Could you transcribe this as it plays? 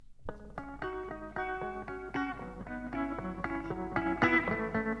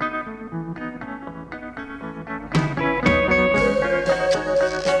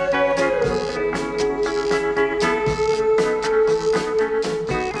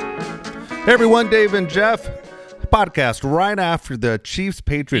Hey everyone, Dave and Jeff. Podcast right after the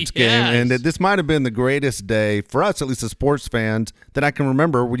Chiefs-Patriots game, and this might have been the greatest day for us, at least as sports fans, that I can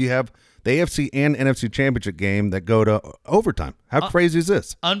remember, where you have the AFC and NFC championship game that go to overtime. How crazy is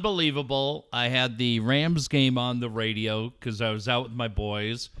this? Unbelievable. I had the Rams game on the radio because I was out with my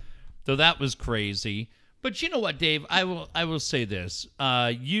boys, so that was crazy. But you know what, Dave? I will say this: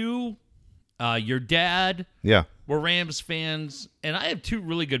 your dad, were Rams fans, and I have two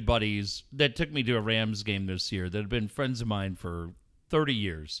really good buddies that took me to a Rams game this year that have been friends of mine for 30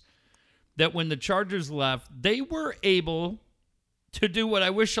 years, that when the Chargers left, they were able to do what I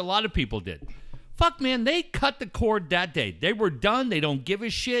wish a lot of people did. Fuck, man, they cut the cord that day. They were done. They don't give a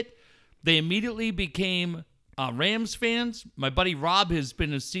shit. They immediately became Rams fans. My buddy Rob has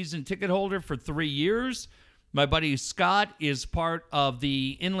been a season ticket holder for 3 years. My buddy Scott is part of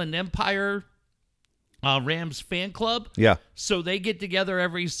the Inland Empire Rams fan club. Yeah. So they get together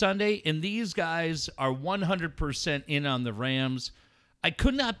every Sunday, and these guys are 100% in on the Rams. I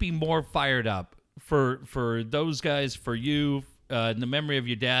could not be more fired up for those guys, for you, in the memory of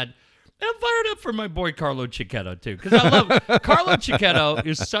your dad. And I'm fired up for my boy Carlo Cicchetto, too, because I love Carlo Cicchetto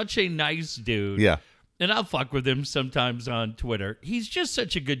is such a nice dude. Yeah. And I'll fuck with him sometimes on Twitter. He's just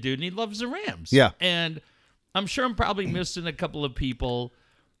such a good dude, and he loves the Rams. Yeah. And I'm sure I'm probably missing a couple of people.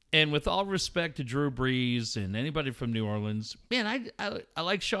 And with all respect to Drew Brees and anybody from New Orleans, man, I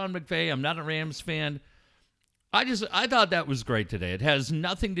like Sean McVay. I'm not a Rams fan. I thought that was great today. It has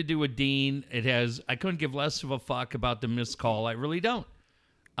nothing to do with Dean. I couldn't give less of a fuck about the missed call. I really don't.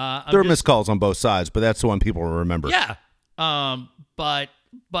 There are missed calls on both sides, but that's the one people will remember. Yeah. But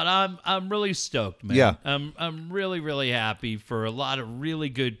I'm really stoked, man. Yeah. I'm really, really happy for a lot of really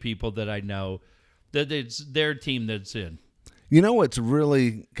good people that I know that it's their team that's in. You know what's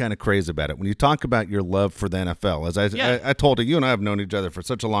really kind of crazy about it? When you talk about your love for the NFL, as I told you and I have known each other for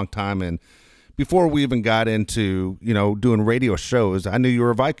such a long time, and before we even got into, doing radio shows, I knew you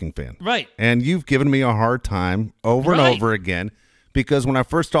were a Viking fan. Right. And you've given me a hard time over and over again, because when I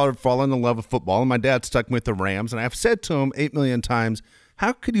first started falling in love with football, and my dad stuck me with the Rams, and I've said to him 8 million times,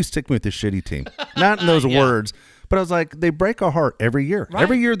 how could you stick me with this shitty team? Not in those words, but I was like, they break our heart every year. Right.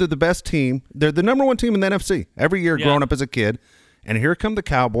 Every year they're the best team. They're the number one team in the NFC. Every year growing up as a kid. And here come the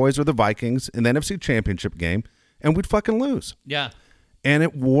Cowboys or the Vikings in the NFC Championship game, and we'd fucking lose. Yeah. And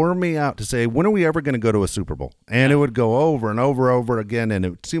it wore me out to say, when are we ever going to go to a Super Bowl? And it would go over and over again, and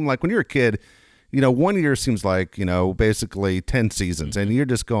it seemed like when you're a kid, 1 year seems like, basically 10 seasons, and you're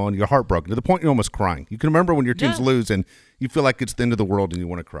just going, you're heartbroken to the point you're almost crying. You can remember when your teams lose, and you feel like it's the end of the world, and you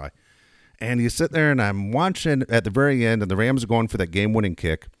want to cry. And you sit there, and I'm watching at the very end, and the Rams are going for that game-winning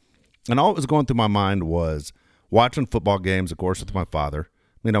kick, and all that was going through my mind was watching football games, of course, with my father.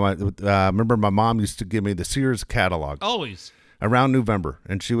 I remember my mom used to give me the Sears catalog. Always. Around November,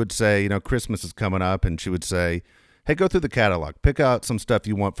 and she would say, Christmas is coming up, and she would say, hey, go through the catalog, pick out some stuff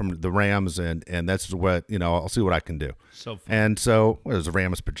you want from the Rams, and that's what, I'll see what I can do. So fun. And so there's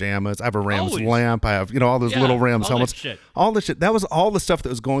Rams pajamas, I have a Rams lamp, I have, all those little Rams helmets. All this shit. That was all the stuff that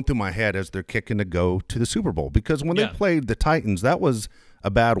was going through my head as they're kicking to go to the Super Bowl, because when they played the Titans, that was a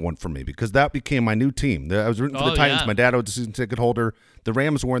bad one for me, because that became my new team. I was rooting for the Titans. My dad was a season ticket holder. The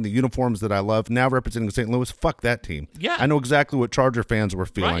Rams wearing the uniforms that I love, now representing St. Louis. Fuck that team. Yeah. I know exactly what Charger fans were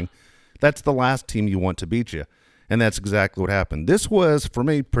feeling. Right. That's the last team you want to beat you. And that's exactly what happened. This was, for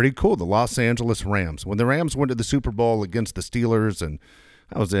me, pretty cool. The Los Angeles Rams. When the Rams went to the Super Bowl against the Steelers, and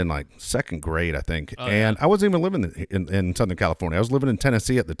I was in second grade, I think. I wasn't even living in Southern California. I was living in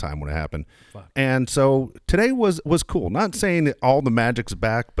Tennessee at the time when it happened. Fuck. And so today was cool. Not saying that all the magic's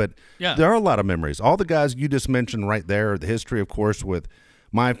back, but there are a lot of memories. All the guys you just mentioned right there, the history, of course, with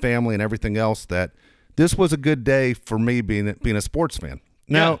my family and everything else, that this was a good day for me being a sports fan.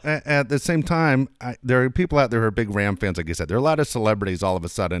 Now, at the same time, there are people out there who are big Ram fans, like you said. There are a lot of celebrities all of a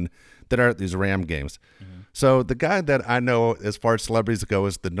sudden that are at these Ram games. Mm-hmm. So the guy that I know as far as celebrities go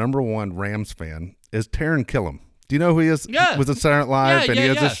is the number one Rams fan is Taran Killam. Do you know who he is? Yeah. He was in Saturday Night Live, and he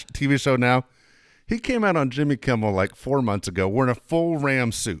has this TV show now. He came out on Jimmy Kimmel 4 months ago wearing a full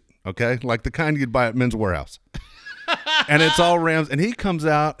Rams suit, okay? Like the kind you'd buy at Men's Warehouse. And it's all Rams. And he comes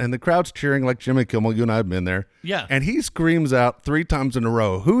out, and the crowd's cheering like Jimmy Kimmel. You and I have been there. Yeah. And he screams out 3 times in a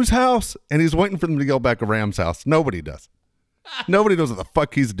row, whose house? And he's waiting for them to yell back a Rams house. Nobody does. Nobody knows what the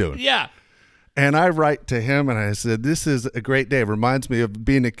fuck he's doing. Yeah. And I write to him, and I said, this is a great day. It reminds me of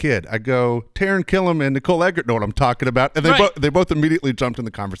being a kid. I go, Taran Killam and Nicole Eggert know what I'm talking about. And they both immediately jumped in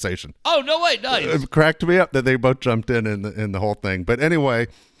the conversation. Oh, no way. Nice. It cracked me up that they both jumped in the whole thing. But anyway,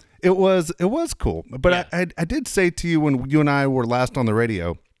 it was cool. But I did say to you when you and I were last on the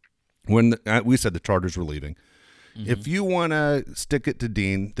radio, when we said the Chargers were leaving, If you want to stick it to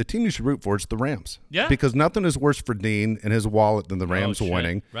Dean, the team you should root for is the Rams. Yeah. Because nothing is worse for Dean and his wallet than the Rams shit.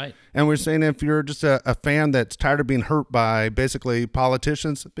 winning. Right. And we're saying if you're just a fan that's tired of being hurt by basically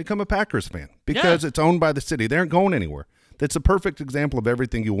politicians, become a Packers fan because it's owned by the city. They aren't going anywhere. That's a perfect example of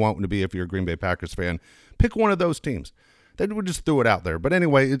everything you want to be if you're a Green Bay Packers fan. Pick one of those teams. They would just threw it out there. But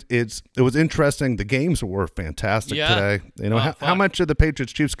anyway, it was interesting. The games were fantastic today. You know, how much of the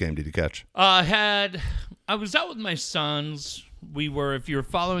Patriots-Chiefs game did you catch? I was out with my sons. We were, if you're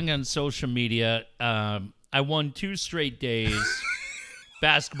following on social media, I won 2 straight days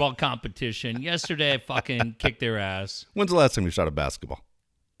basketball competition. Yesterday, I fucking kicked their ass. When's the last time you shot a basketball?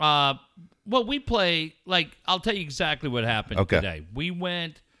 Well, we play, I'll tell you exactly what happened today.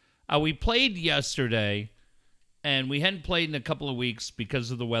 We played yesterday, and we hadn't played in a couple of weeks because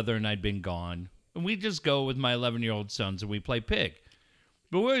of the weather, and I'd been gone. And we just go with my 11-year-old sons, and we play pig.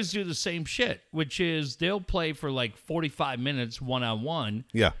 But we always do the same shit, which is they'll play for 45 minutes one-on-one.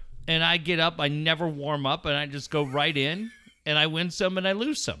 Yeah. And I get up, I never warm up, and I just go right in, and I win some and I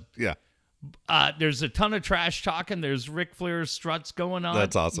lose some. Yeah. There's a ton of trash talking. There's Ric Flair struts going on.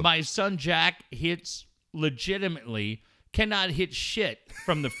 That's awesome. My son Jack cannot hit shit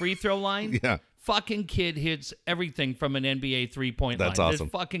from the free throw line. Yeah. Fucking kid hits everything from an NBA three-point line. That's awesome.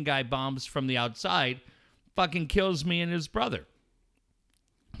 This fucking guy bombs from the outside, fucking kills me and his brother.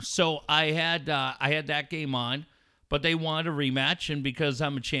 So I had that game on, but they wanted a rematch, and because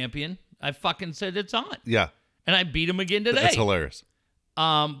I'm a champion, I fucking said it's on. Yeah. And I beat him again today. That's hilarious.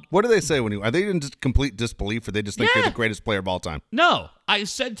 What do they say when are they in complete disbelief, or they just think you're the greatest player of all time? No, I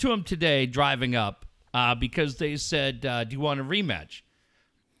said to him today driving up because they said, "Do you want a rematch?"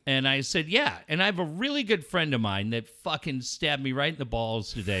 And I said, "Yeah." And I have a really good friend of mine that fucking stabbed me right in the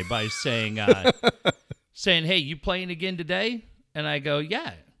balls today by saying, "Hey, you playing again today?" And I go,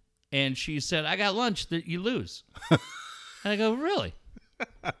 "Yeah." And she said, "I got lunch that you lose." And I go, "Really?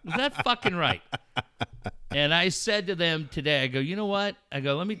 Is that fucking right?" And I said to them today, I go, "You know what?" I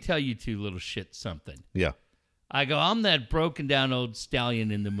go, "Let me tell you two little shit something." Yeah. I go, "I'm that broken down old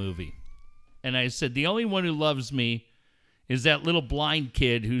stallion in the movie." And I said, "The only one who loves me is that little blind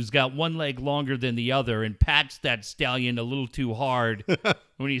kid who's got one leg longer than the other and pats that stallion a little too hard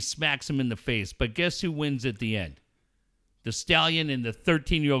when he smacks him in the face. But guess who wins at the end? The stallion and the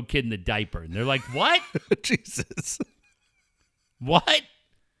 13-year-old kid in the diaper." And they're like, "What?" Jesus. "What?"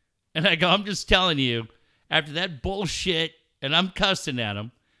 And I go, "I'm just telling you, after that bullshit," and I'm cussing at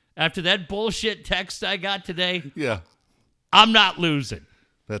him, "after that bullshit text I got today, Yeah. I'm not losing."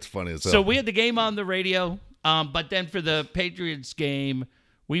 That's funny as So hell. we had the game on the radio, but then for the Patriots game,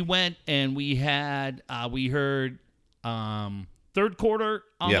 we went and we heard third quarter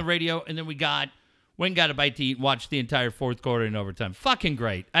on the radio, and then we got a bite to eat and watched the entire fourth quarter in overtime. Fucking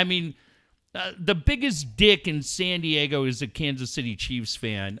great. I mean, the biggest dick in San Diego is a Kansas City Chiefs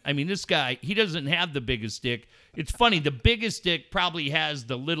fan. I mean, this guy, he doesn't have the biggest dick. It's funny, the biggest dick probably has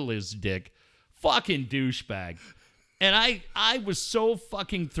the littlest dick. Fucking douchebag. And I was so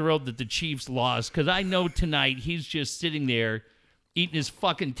fucking thrilled that the Chiefs lost, because I know tonight he's just sitting there eating his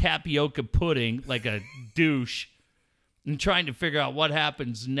fucking tapioca pudding like a douche and trying to figure out what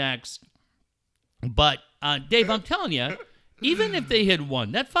happens next. But, Dave, I'm telling you, even if they had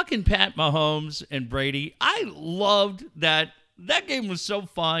won, that fucking Pat Mahomes and Brady, I loved that. That game was so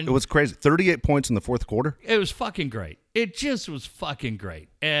fun. It was crazy. 38 points in the fourth quarter. It was fucking great. It just was fucking great.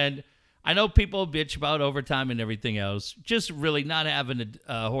 And I know people bitch about overtime and everything else. Just really not having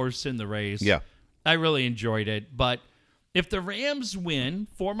a horse in the race. Yeah. I really enjoyed it. But if the Rams win,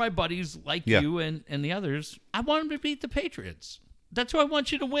 for my buddies like you and the others, I want them to beat the Patriots. That's what I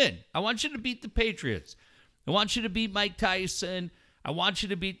want you to win. I want you to beat the Patriots. I want you to beat Mike Tyson. I want you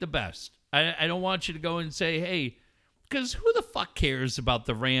to beat the best. I don't want you to go and say, hey, because who the fuck cares about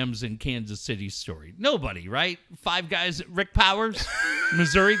the Rams and Kansas City story? Nobody, right? 5 guys, Rick Powers,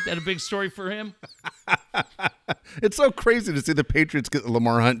 Missouri, that a big story for him? It's so crazy to see the Patriots get the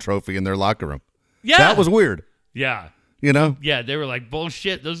Lamar Hunt trophy in their locker room. Yeah. That was weird. Yeah. You know? Yeah, they were like,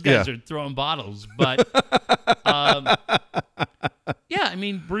 bullshit, those guys are throwing bottles. But, yeah, I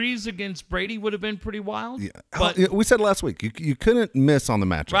mean, Breeze against Brady would have been pretty wild. Yeah. But We said last week, you couldn't miss on the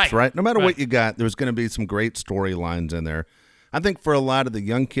matchups, right? No matter what you got, there's going to be some great storylines in there. I think for a lot of the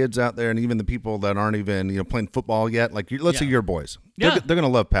young kids out there, and even the people that aren't even playing football yet, like let's say your boys, they're going to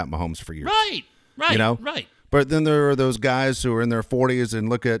love Pat Mahomes for years. Right. Right. But then there are those guys who are in their 40s and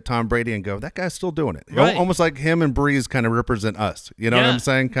look at Tom Brady and go, that guy's still doing it. Right. Almost like him and Breeze kind of represent us. You know what I'm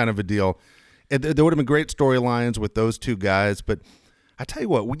saying? Kind of a deal. There would have been great storylines with those two guys, but I tell you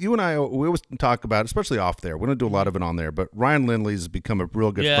what, you and I, we always talk about, especially off there. We don't do a lot of it on there, but Ryan Lindley's become a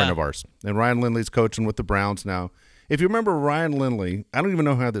real good friend of ours. And Ryan Lindley's coaching with the Browns now. If you remember Ryan Lindley, I don't even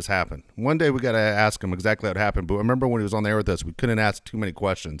know how this happened. One day we got to ask him exactly how it happened, but I remember when he was on the air with us, we couldn't ask too many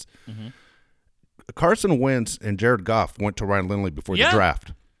questions. Mm-hmm. Carson Wentz and Jared Goff went to Ryan Lindley before the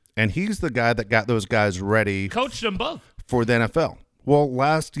draft. And he's the guy that got those guys ready. Coached them both. For the NFL. Well,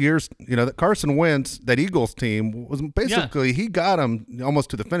 last year's, that Carson Wentz, that Eagles team, was basically, he got him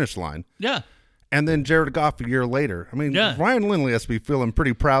almost to the finish line. Yeah. And then Jared Goff a year later. I mean, Ryan Lindley has to be feeling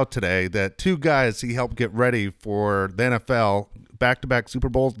pretty proud today that two guys he helped get ready for the NFL, back-to-back Super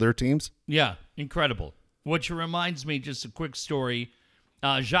Bowls, their teams. Yeah, incredible. Which reminds me, just a quick story.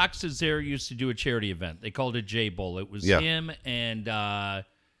 Jacques Césaire used to do a charity event. They called it J Bowl. It was him and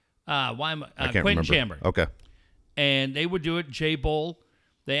Quentin Chamber. Okay. And they would do it, J Bowl.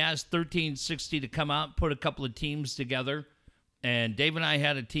 They asked 1360 to come out and put a couple of teams together. And Dave and I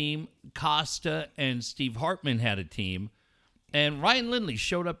had a team. Costa and Steve Hartman had a team. And Ryan Lindley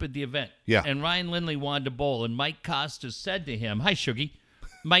showed up at the event. Yeah. And Ryan Lindley wanted to bowl. And Mike Costa said to him, hi, Shuggy.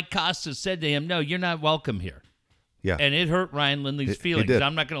 Mike Costa said to him, no, you're not welcome here. Yeah. And it hurt Ryan Lindley's feelings. Did.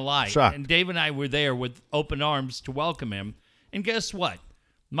 I'm not going to lie. Shocked. And Dave and I were there with open arms to welcome him. And guess what?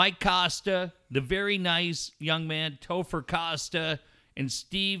 Mike Costa, the very nice young man, Topher Costa, and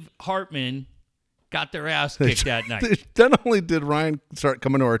Steve Hartman got their ass kicked that night. Not only did Ryan start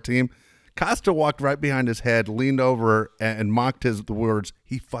coming to our team, Costa walked right behind his head, leaned over, and mocked the words,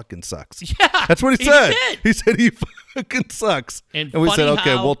 he fucking sucks. Yeah. That's what he said. Did. He said he fucking sucks. And we said,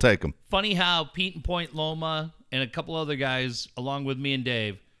 okay, we'll take him. Funny how Pete and Point Loma and a couple other guys, along with me and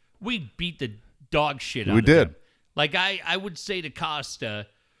Dave, we beat the dog shit out of did. them. Like I would say to Costa,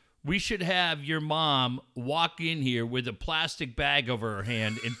 we should have your mom walk in here with a plastic bag over her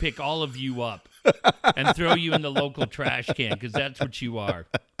hand and pick all of you up and throw you in the local trash can because that's what you are.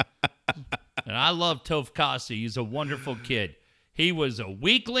 And I love Toph Costa. He's a wonderful kid. He was a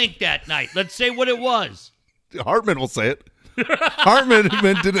weak link that night. Let's say what it was. Hartman will say it. Hartman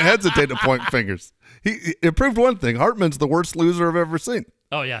didn't hesitate to point fingers. It proved one thing. Hartman's the worst loser I've ever seen.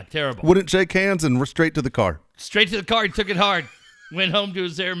 Oh, yeah, terrible. Wouldn't shake hands and we're straight to the car. Straight to the car. He took it hard. Went home to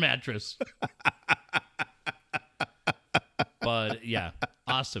his air mattress. But, yeah,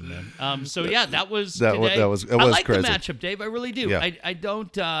 awesome, man. So, yeah, that was today. That was I like crazy. the matchup, Dave. I really do. Yeah. I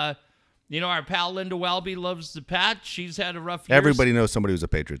don't, our pal Linda Welby loves the Pats. She's had a rough year. Everybody knows somebody who's a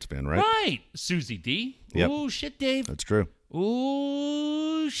Patriots fan, right? Right. Susie D. Yep. Ooh, shit, Dave. That's true.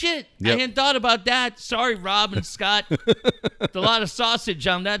 Ooh, shit. Yep. I hadn't thought about that. Sorry, Rob and Scott. There's a lot of sausage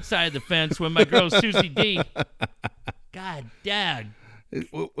on that side of the fence when my girl Susie D. God, Dad.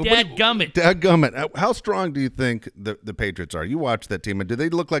 Dadgummit. Dadgummit. How strong do you think the Patriots are? You watch that team, and do they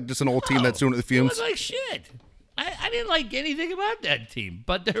look like just an old team that's doing the fumes? They look like shit. I didn't like anything about that team,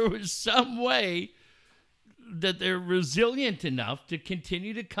 but there was some way that they're resilient enough to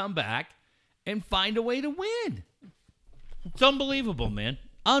continue to come back and find a way to win. It's unbelievable, man.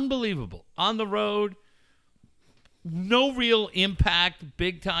 Unbelievable. On the road, no real impact,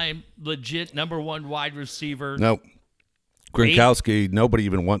 big time, legit number one wide receiver. Nope. Gronkowski, nobody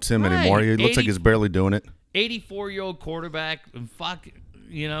even wants him anymore. He looks like he's barely doing it. 84-year-old quarterback, and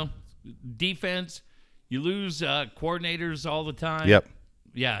defense. You lose coordinators all the time. Yep.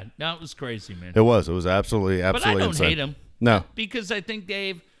 Yeah, no, it was crazy, man. It was absolutely But I don't insane. hate him. No. Because I think,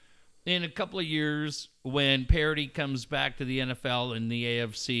 Dave, in a couple of years, when parity comes back to the NFL and the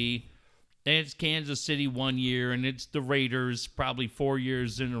AFC, and it's Kansas City 1 year, and it's the Raiders probably 4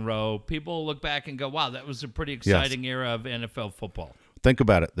 years in a row, people will look back and go, wow, that was a pretty exciting era of NFL football. Think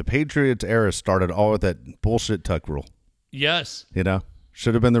about it. The Patriots era started all with that bullshit tuck rule. Yes.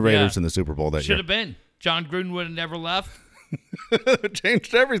 Should have been the Raiders in the Super Bowl that year. Should have been. John Gruden would have never left.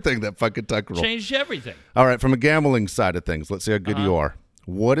 Changed everything, that fucking tuck rule. Changed everything. All right, from a gambling side of things, let's see how good you are.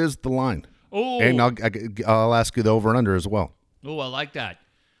 What is the line? Oh. And I'll ask you the over and under as well. Oh, I like that.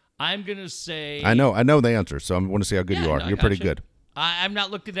 I'm going to say... I know the answer, so I want to see how good you are. No, You're pretty good. I'm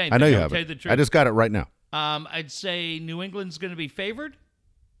not looking at anything. I know you I'll have tell you it. the truth. I just got it right now. I'd say New England's going to be favored.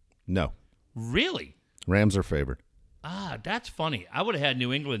 No. Really? Rams are favored. That's funny. I would have had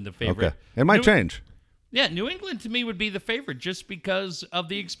New England the favorite. Okay. It might change. Yeah, New England to me would be the favorite just because of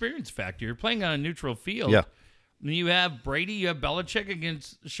the experience factor. You're playing on a neutral field. Yeah. You have Brady, you have Belichick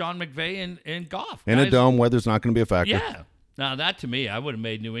against Sean McVay and Goff. In a dome, weather's not going to be a factor. Yeah. Now, that to me, I would have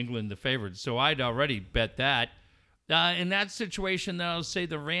made New England the favorite. So I'd already bet that. In that situation, though, I'll say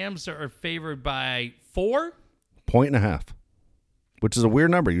the Rams are favored by 4. 1.5. which is a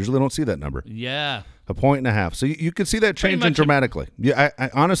weird number. Usually don't see that number. Yeah. 1.5. So you could see that changing dramatically.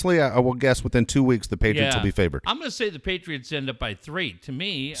 Honestly, I will guess within 2 weeks the Patriots will be favored. I'm going to say the Patriots end up by 3. To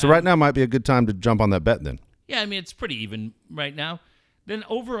me. So right now might be a good time to jump on that bet then. Yeah, I mean, it's pretty even right now. Then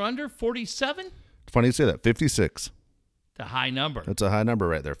over-under 47? Funny you say that. 56. It's a high number. That's a high number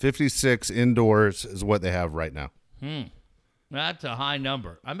right there. 56 indoors is what they have right now. That's a high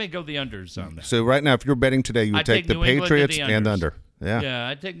number. I may go the unders on that. So right now, if you're betting today, you would take the Patriots and the under. Yeah,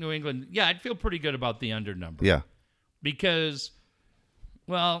 I'd take New England. Yeah, I'd feel pretty good about the under number. Yeah. Because,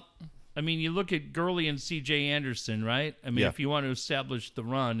 well, I mean, you look at Gurley and C.J. Anderson, right? I mean, if you want to establish the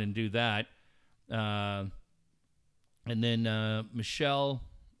run and do that, and then Michelle,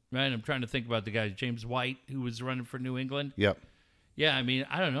 right? I'm trying to think about the guy, James White, who was running for New England. Yep. Yeah, I mean,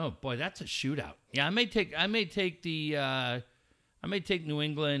 I don't know. Boy, that's a shootout. Yeah, I may take New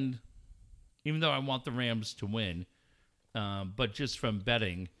England, even though I want the Rams to win. But just from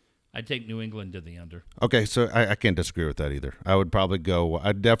betting, I'd take New England to the under. Okay, so I can't disagree with that either. I would probably go.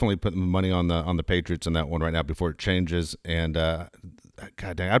 I'd definitely put money on the Patriots in that one right now before it changes. And God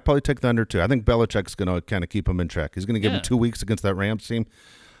dang, I'd probably take the under too. I think Belichick's going to kind of keep him in check. He's going to give him 2 weeks against that Rams team.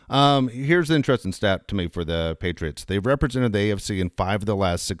 Here's the interesting stat to me for the Patriots. They've represented the AFC in 5 of the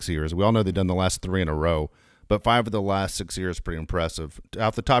last 6 years. We all know they've done the last 3 in a row. But 5 of the last 6 years, pretty impressive.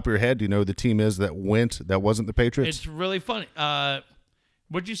 Off the top of your head, do you know who the team is that wasn't the Patriots? It's really funny.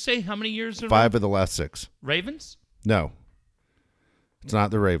 What'd you say? How many years in a row? 5 of the last 6. Ravens? No. It's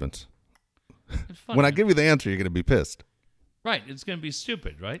not the Ravens. It's funny. When I give you the answer, you're going to be pissed. Right. It's going to be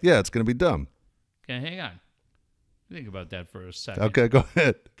stupid, right? Yeah, it's going to be dumb. Okay, hang on. Think about that for a second. Okay, go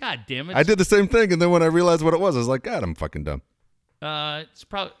ahead. God damn it. I did the same thing, and then when I realized what it was, I was like, God, I'm fucking dumb. It's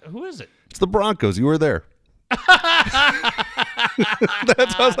probably... Who is it? It's the Broncos. You were there. I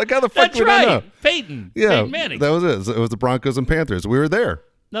was like, how the fuck did I know? Peyton. Yeah, Peyton Manning. that was it. It was the Broncos and Panthers. We were there.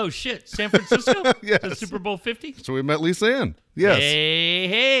 No shit. San Francisco? Yes. The Super Bowl 50? So we met Lisa Ann. Yes.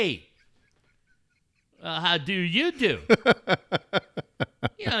 Hey. How do you do?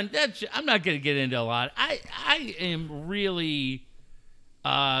 I'm not going to get into a lot. I am really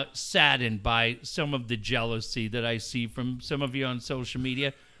saddened by some of the jealousy that I see from some of you on social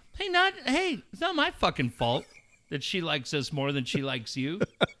media. Hey, it's not my fucking fault that she likes us more than she likes you.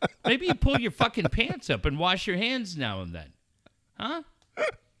 Maybe you pull your fucking pants up and wash your hands now and then. Huh?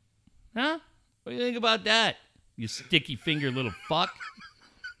 What do you think about that, you sticky finger little fuck?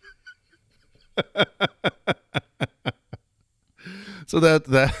 So that's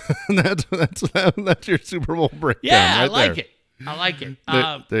your Super Bowl breakdown. Yeah, right I like there. it. I like it.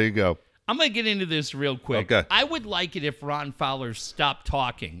 There you go. I'm going to get into this real quick. Okay. I would like it if Ron Fowler stopped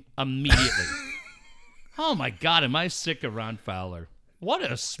talking immediately. Oh, my God. Am I sick of Ron Fowler? What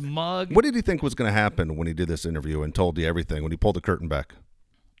a smug. What did he think was going to happen when he did this interview and told you everything, when he pulled the curtain back?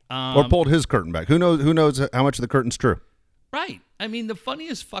 Or pulled his curtain back? Who knows how much of the curtain's true? Right. I mean, the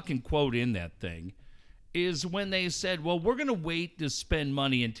funniest fucking quote in that thing is when they said, well, we're going to wait to spend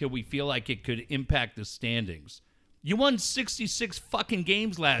money until we feel like it could impact the standings. You won 66 fucking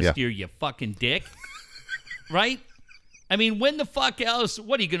games last year, you fucking dick. Right? I mean, when the fuck else?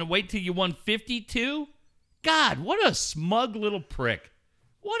 What, are you going to wait till you won 52? God, what a smug little prick.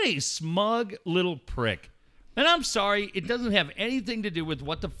 What a smug little prick. And I'm sorry, it doesn't have anything to do with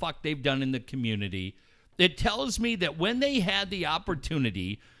what the fuck they've done in the community. It tells me that when they had the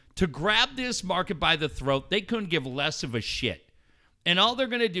opportunity to grab this market by the throat, they couldn't give less of a shit. And all they're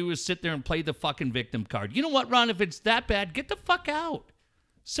going to do is sit there and play the fucking victim card. You know what, Ron? If it's that bad, get the fuck out.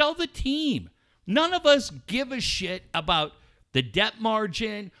 Sell the team. None of us give a shit about the debt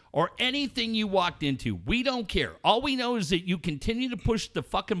margin or anything you walked into. We don't care. All we know is that you continue to push the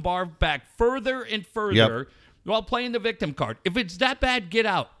fucking bar back further and further while playing the victim card. If it's that bad, get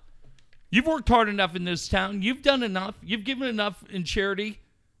out. You've worked hard enough in this town. You've done enough. You've given enough in charity.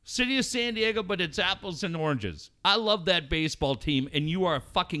 City of San Diego, but it's apples and oranges. I love that baseball team, and you are a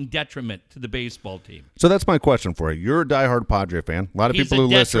fucking detriment to the baseball team. So that's my question for you. You're a diehard Padre fan. A lot of people who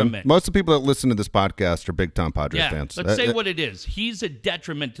listen. Most of the people that listen to this podcast are big-time Padres fans. Let's say what it is. He's a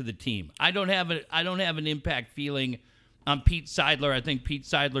detriment to the team. I don't have an impact feeling on Pete Seidler. I think Pete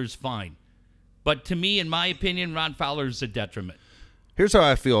Seidler's fine. But to me, in my opinion, Ron Fowler's a detriment. Here's how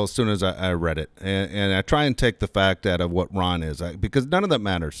I feel as soon as I read it, and I try and take the fact out of what Ron is, because none of that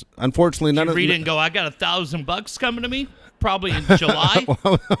matters. Unfortunately, none of read it and go, I got $1,000 coming to me, probably in July.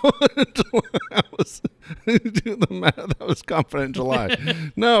 That was confident in July.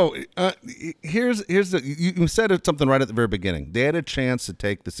 No, here's you said something right at the very beginning. They had a chance to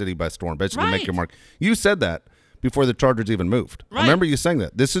take the city by storm, basically make your mark. You said that before the Chargers even moved. Right. Remember you saying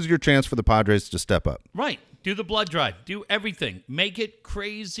that. This is your chance for the Padres to step up. Right. Do the blood drive. Do everything. Make it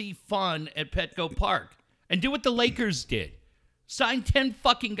crazy fun at Petco Park. And do what the Lakers did. Sign 10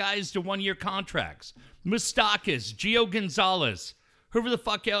 fucking guys to 1-year contracts. Moustakas, Gio Gonzalez, whoever the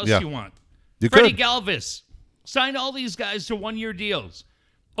fuck else you want. Freddie Galvis. Sign all these guys to 1-year deals.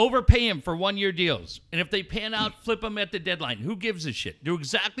 Overpay them for 1-year deals. And if they pan out, flip them at the deadline. Who gives a shit? Do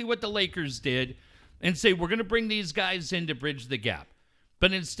exactly what the Lakers did and say, we're going to bring these guys in to bridge the gap.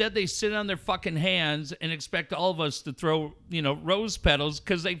 But instead, they sit on their fucking hands and expect all of us to throw, rose petals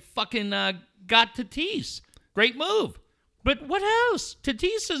because they fucking got Tatis. Great move. But what else?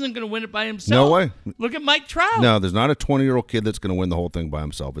 Tatis isn't going to win it by himself. No way. Look at Mike Trout. No, there's not a 20-year-old kid that's going to win the whole thing by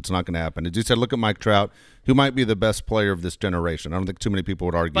himself. It's not going to happen. As you said, look at Mike Trout, who might be the best player of this generation. I don't think too many people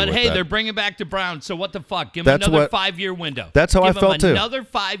would argue with that. But hey, they're bringing back to Brown, so what the fuck? Give him another 5-year window. That's how I felt, too. Another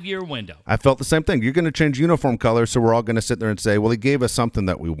 5-year window. I felt the same thing. You're going to change uniform color, so we're all going to sit there and say, well, he gave us something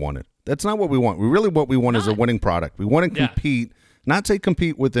that we wanted. That's not what we want. What we want is a winning product. We want to compete, not say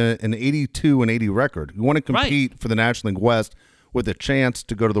compete with an 82 and 80 record. We want to compete for the National League West with a chance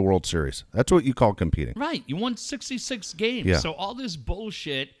to go to the World Series. That's what you call competing. Right. You won 66 games. Yeah. So all this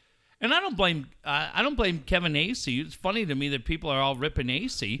bullshit, and I don't blame Kevin Acee. It's funny to me that people are all ripping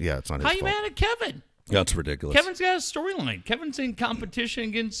Acee. Yeah, it's not his fault. How you mad at Kevin? That's ridiculous. Kevin's got a storyline. Kevin's in competition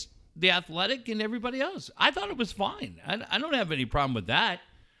against the Athletic and everybody else. I thought it was fine. I don't have any problem with that.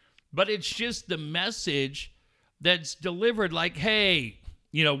 But it's just the message that's delivered like, hey,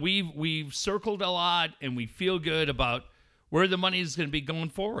 we've circled a lot and we feel good about where the money is going to be going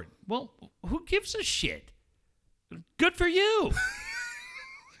forward. Well, who gives a shit? Good for you.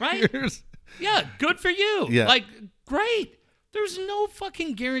 Right? Yeah, good for you. Yeah. Like, great. There's no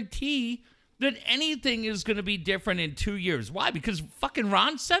fucking guarantee that anything is going to be different in 2 years. Why? Because fucking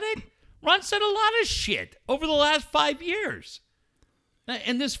Ron said it? Ron said a lot of shit over the last 5 years.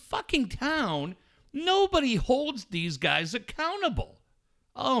 In this fucking town, nobody holds these guys accountable.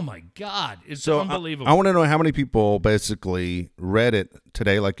 Oh, my God. It's unbelievable. I want to know how many people basically read it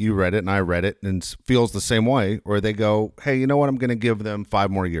today like you read it and I read it and feels the same way, or they go, hey, you know what? I'm going to give them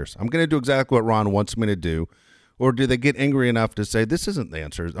 5 more years. I'm going to do exactly what Ron wants me to do. Or do they get angry enough to say, this aren't the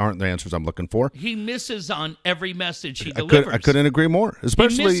answers I'm looking for? He misses on every message he delivers. I couldn't agree more.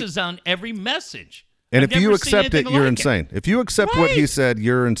 Especially, he misses on every message. And if you accept it, you're insane. If you accept what he said,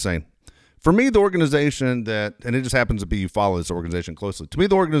 you're insane. For me, the organization and it just happens to be you follow this organization closely. To me,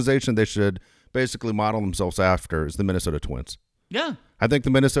 the organization they should basically model themselves after is the Minnesota Twins. Yeah. I think the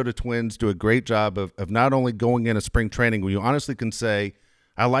Minnesota Twins do a great job of not only going in a spring training where you honestly can say,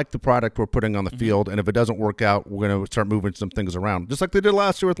 I like the product we're putting on the field, and if it doesn't work out, we're going to start moving some things around. Just like they did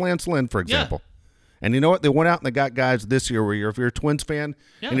last year with Lance Lynn, for example. Yeah. And you know what? They went out and they got guys this year where if you're a Twins fan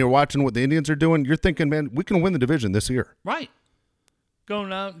and you're watching what the Indians are doing, you're thinking, man, we can win the division this year. Right.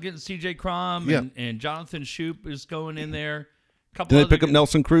 Going out and getting C.J. Crom and Jonathan Shoup is going in there. Did they pick up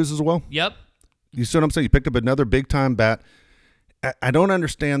Nelson Cruz as well? Yep. You see what I'm saying? You picked up another big-time bat. I don't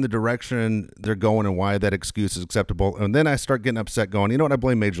understand the direction they're going and why that excuse is acceptable. And then I start getting upset going, you know what? I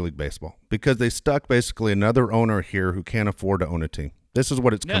blame Major League Baseball because they stuck basically another owner here who can't afford to own a team. This is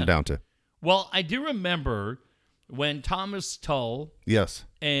what it's come down to. Well, I do remember when Thomas Tull. Yes.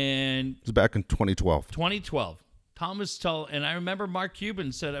 And it was back in 2012. 2012. Thomas Tull. And I remember Mark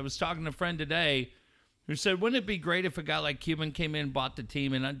Cuban said, I was talking to a friend today who said, wouldn't it be great if a guy like Cuban came in and bought the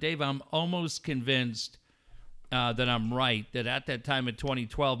team? And Dave, I'm almost convinced that I'm right, that at that time in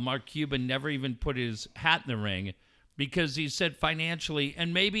 2012, Mark Cuban never even put his hat in the ring because he said financially,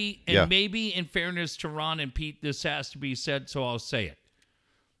 and maybe in fairness to Ron and Pete, this has to be said, so I'll say it.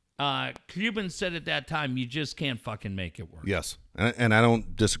 Cuban said at that time, you just can't fucking make it work. Yes, and I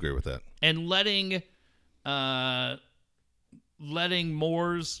don't disagree with that. And letting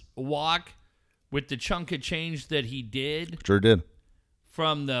Moores walk with the chunk of change that he did. Sure did.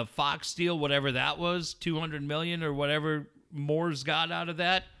 From the Fox deal, whatever that was, $200 million or whatever Moore's got out of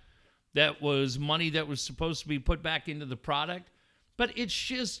that was money that was supposed to be put back into the product. But it's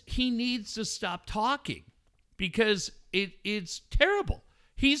just he needs to stop talking because it's terrible.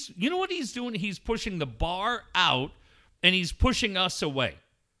 You know what he's doing? He's pushing the bar out and he's pushing us away.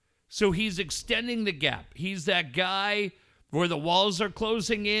 So he's extending the gap. He's that guy where the walls are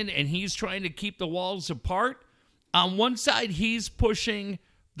closing in and he's trying to keep the walls apart. On one side, he's pushing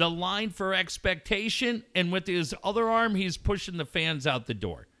the line for expectation, and with his other arm, he's pushing the fans out the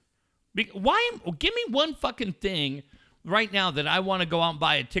door. Give me one fucking thing right now that I want to go out and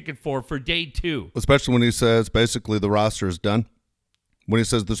buy a ticket for day 2. Especially when he says basically the roster is done. When he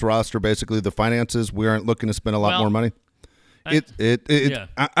says this roster, basically the finances, we aren't looking to spend a lot more money. I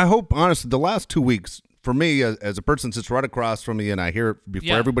hope, honestly, the last 2 weeks, for me, as a person that sits right across from me and I hear it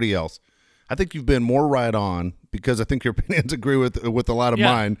before everybody else, I think you've been more right on, because I think your opinions agree with a lot of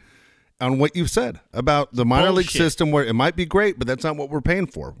mine, on what you've said about the minor league system, where it might be great, but that's not what we're paying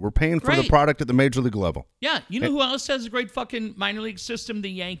for. We're paying for the product at the major league level. Yeah, you know who else has a great fucking minor league system?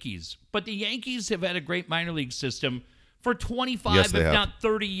 The Yankees. But the Yankees have had a great minor league system for 25, if not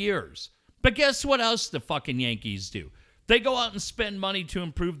 30 years. But guess what else the fucking Yankees do? They go out and spend money to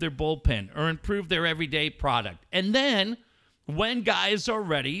improve their bullpen or improve their everyday product. And then when guys are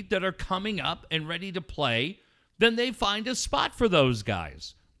ready that are coming up and ready to play, then they find a spot for those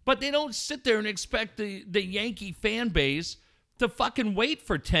guys. But they don't sit there and expect the Yankee fan base to fucking wait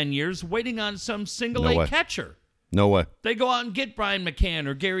for 10 years waiting on some single-A catcher. No way. They go out and get Brian McCann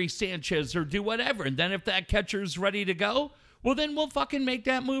or Gary Sanchez or do whatever. And then if that catcher's ready to go, well, then we'll fucking make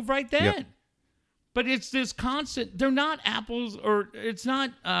that move right then. Yep. But it's this constant. They're not apples, or it's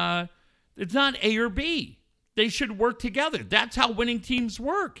not A or B. They should work together. That's how winning teams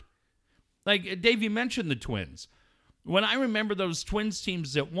work. Like Dave, you mentioned the Twins. When I remember those Twins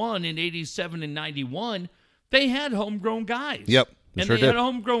teams that won in 87 and 91, they had homegrown guys. Yep. And they had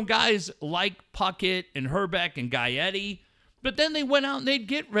homegrown guys like Puckett and Herbeck and Gaetti. But then they went out and they'd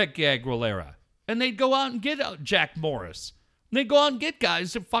get Rick Aguilera. And they'd go out and get Jack Morris. And they'd go out and get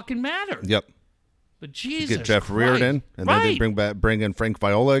guys that fucking matter. Yep. But Jesus Get Jeff Reardon, and then they bring in Frank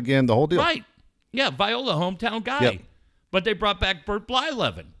Viola again, the whole deal. Right. Yeah, Viola, hometown guy. Yep. But they brought back Bert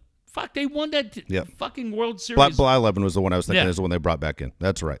Blyleven. Fuck, they won that fucking World Series. Blyleven was the one I was thinking is the one they brought back in.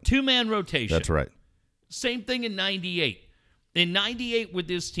 That's right. Two-man rotation. That's right. Same thing in 98. In 98 with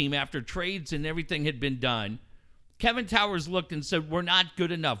this team, after trades and everything had been done, Kevin Towers looked and said, we're not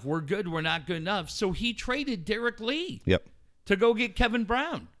good enough. We're good. We're not good enough. So he traded Derek Lee to go get Kevin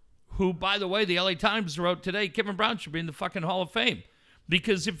Brown, who, by the way, the LA Times wrote today, Kevin Brown should be in the fucking Hall of Fame.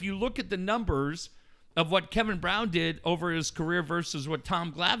 Because if you look at the numbers of what Kevin Brown did over his career versus what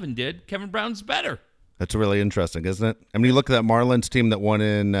Tom Glavine did, Kevin Brown's better. That's really interesting, isn't it? I mean, you look at that Marlins team that won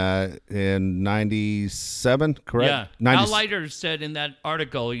in 97, correct? Yeah. Al Leiter said in that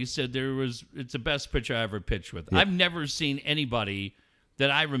article, he said it's the best pitcher I ever pitched with. I've never seen anybody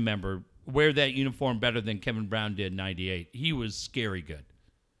that I remember wear that uniform better than Kevin Brown did in 98. He was scary good.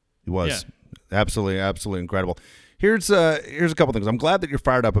 He was. Absolutely, absolutely incredible. Here's a couple things. I'm glad that you're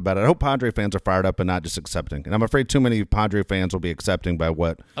fired up about it. I hope Padre fans are fired up and not just accepting. And I'm afraid too many Padre fans will be accepting by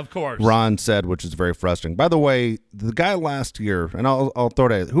what Ron said, which is very frustrating. By the way, the guy last year, and I'll throw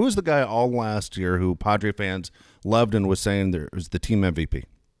it at you, who was the guy all last year who Padre fans loved and was saying there was the team MVP?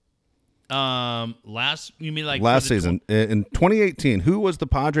 You mean like last season in 2018? Who was the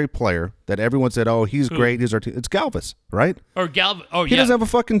Padre player that everyone said, "Oh, he's great. He's our team"? It's Galvis, right? Or Galvis? Oh, he doesn't have a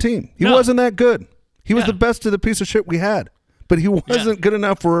fucking team. He wasn't that good. He was the best of the piece of shit we had, but he wasn't good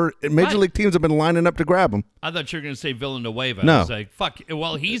enough for major league teams have been lining up to grab him. I thought you were going to say Villanueva. No. I was like, fuck.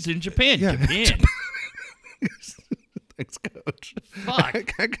 Well, he's in Japan. Japan. Thanks, Coach.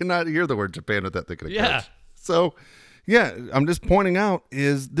 Fuck. I cannot hear the word Japan without thinking of Coach. So, I'm just pointing out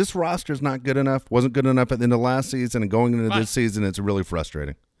is this roster is not good enough, wasn't good enough at the end of last season, and going into this season, it's really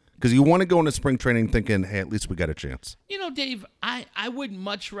frustrating. Because you want to go into spring training thinking, hey, at least we got a chance. You know, Dave, I would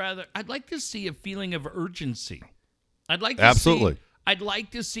much rather, I'd like to see a feeling of urgency. I'd like to I'd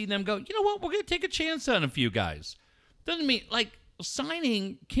like to see them go, you know what, we're going to take a chance on a few guys. Doesn't mean, like,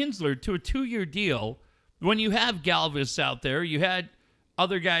 signing Kinsler to a 2-year deal when you have Galvis out there, you had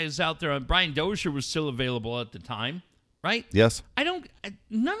other guys out there, Brian Dozier was still available at the time, right? Yes. None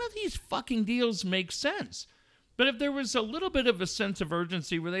of these fucking deals make sense. But if there was a little bit of a sense of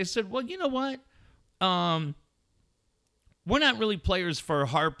urgency where they said, well, you know what? We're not really players for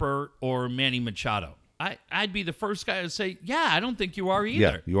Harper or Manny Machado. I'd be the first guy to say, yeah, I don't think you are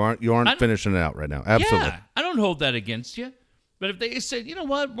either. Yeah, you aren't finishing it out right now. Absolutely. Yeah, I don't hold that against you. But if they said, you know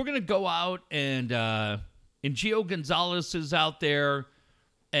what? We're going to go out and Gio Gonzalez is out there.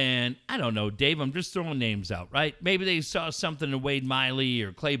 And I don't know, Dave, I'm just throwing names out, right? Maybe they saw something in Wade Miley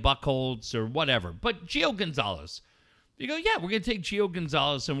or Clay Buchholz or whatever. But Gio Gonzalez, you go, yeah, we're going to take Gio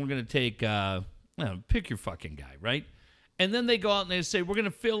Gonzalez and we're going to take, pick your fucking guy, right? And then they go out and they say, we're going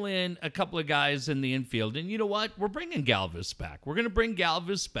to fill in a couple of guys in the infield. And you know what? We're bringing Galvis back. We're going to bring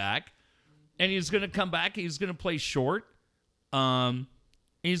Galvis back. And he's going to come back. He's going to play short.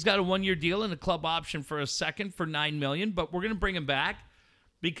 He's got a 1-year deal and a club option for a second for $9 million. But we're going to bring him back.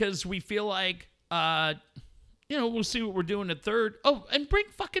 Because we feel like, we'll see what we're doing at third. Oh, and bring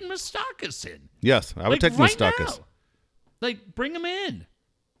fucking Moustakas in. Yes, I would take right Moustakas. Now. Like, bring him in.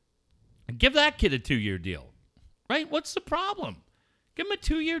 Give that kid a 2-year deal. Right? What's the problem? Give him a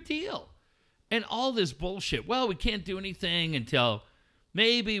 2-year deal. And all this bullshit. Well, we can't do anything until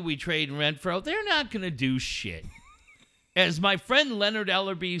maybe we trade Renfroe. They're not going to do shit. As my friend Leonard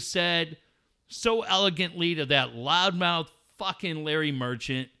Ellerby said, so elegantly to that loudmouth fucking Larry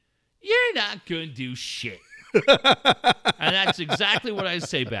Merchant, you're not going to do shit. And that's exactly what I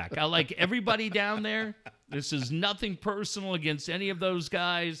say back. I like everybody down there. This is nothing personal against any of those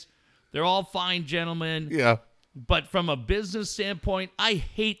guys. They're all fine gentlemen. Yeah. But from a business standpoint, I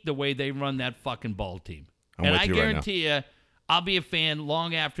hate the way they run that fucking ball team. And I guarantee you, I'll be a fan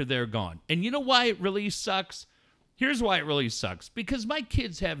long after they're gone. And you know why it really sucks? Here's why it really sucks. Because my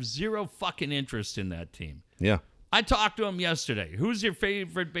kids have zero fucking interest in that team. Yeah. I talked to them yesterday. Who's your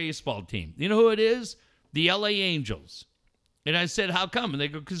favorite baseball team? You know who it is? The LA Angels. And I said, how come? And they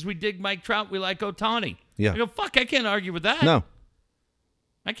go, because we dig Mike Trout, we like Ohtani. Yeah. I go, fuck, I can't argue with that. No.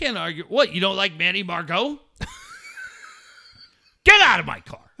 I can't argue. What, you don't like Manny Margot? Get out of my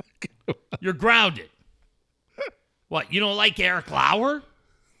car. You're grounded. What, you don't like Eric Lauer?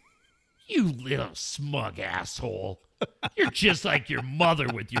 You little smug asshole. You're just like your mother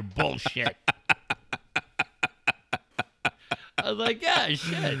with your bullshit. I was like, yeah,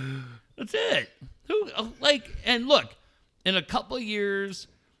 shit. That's it. And look, in a couple of years,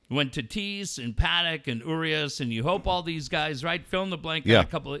 when Tatis and Paddock and Urias, and you hope all these guys, right, fill in the blank on a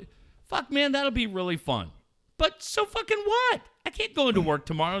couple of, fuck, man, that'll be really fun. But so fucking what? I can't go into work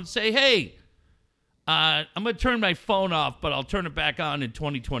tomorrow and say, hey, I'm going to turn my phone off, but I'll turn it back on in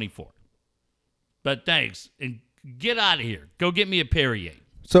 2024. But thanks, and get out of here. Go get me a Perrier.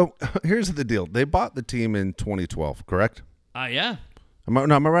 So here's the deal. They bought the team in 2012, correct? Yeah. Am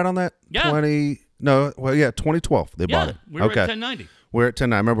I right on that? Yeah. 2012 they bought it. We were at 1090. We're at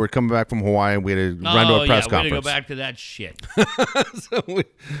 1090. I remember we were coming back from Hawaii and we had to run to a press we conference. had to go back to that shit. So we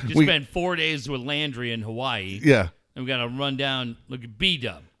spent 4 days with Landry in Hawaii. Yeah. And we got to run down, look at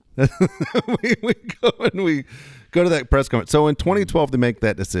B-Dub. we go to that press conference. So in 2012, they make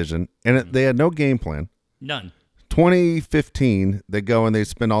that decision, and they had no game plan. None. 2015, they go and they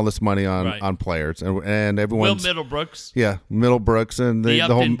spend all this money on players, and everyone's Will Middlebrooks. Yeah, Middlebrooks and the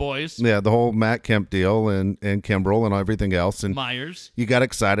whole Upton boys. Yeah, the whole Matt Kemp deal and Kimbrel and everything else. And Myers. You got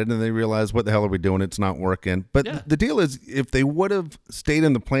excited, and they realized, what the hell are we doing? It's not working. But the deal is, if they would have stayed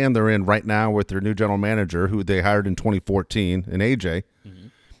in the plan they're in right now with their new general manager, who they hired in 2014, and AJ,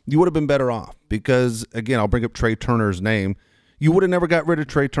 you would have been better off. Because, again, I'll bring up Trey Turner's name. You would have never got rid of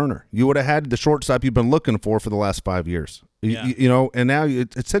Trey Turner. You would have had the shortstop you've been looking for the last 5 years. Yeah. You know, and now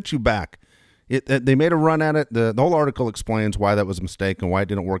it sets you back. They made a run at it. The whole article explains why that was a mistake and why it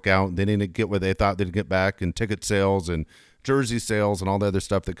didn't work out. They didn't get what they thought they'd get back, and ticket sales and jersey sales and all the other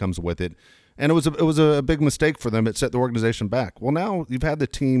stuff that comes with it. And it was a big mistake for them. It set the organization back. Well, now you've had the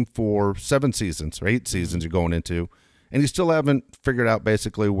team for 7 seasons or 8 seasons you're going into, and you still haven't figured out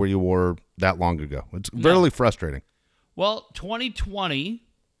basically where you were that long ago. It's really frustrating. Well, 2020,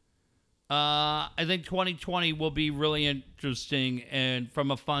 I think 2020 will be really interesting and from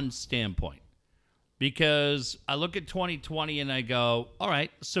a fun standpoint, because I look at 2020 and I go, all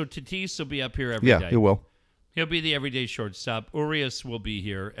right, so Tatis will be up here every day. Yeah, he will. He'll be the everyday shortstop. Urias will be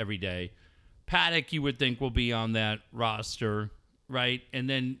here every day. Paddock, you would think, will be on that roster, right? And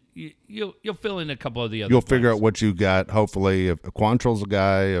then you'll fill in a couple of the other. You'll figure out what you got. Hopefully, if Quantrill's a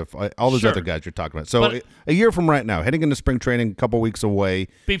guy, if all those other guys you're talking about. So a year from right now, heading into spring training, a couple weeks away,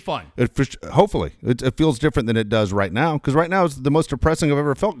 be fun. Hopefully, it feels different than it does right now, because right now it's the most depressing I've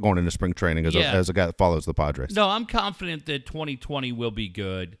ever felt going into spring training as a guy that follows the Padres. No, I'm confident that 2020 will be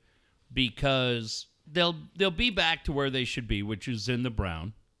good, because they'll be back to where they should be, which is in the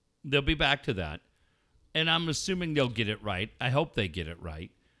brown. They'll be back to that. And I'm assuming they'll get it right. I hope they get it right.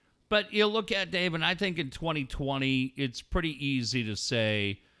 But you look at, Dave, and I think in 2020, it's pretty easy to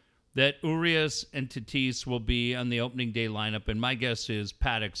say that Urias and Tatis will be on the opening day lineup, and my guess is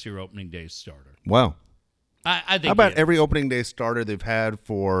Paddock's your opening day starter. Wow. I think how about every opening day starter they've had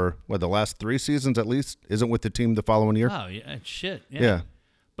for, the last 3 seasons at least, isn't with the team the following year? Oh, yeah, shit. Yeah.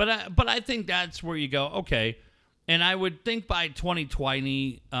 But I think that's where you go, okay. And I would think by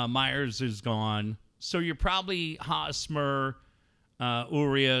 2020, Myers is gone. So you're probably Hosmer,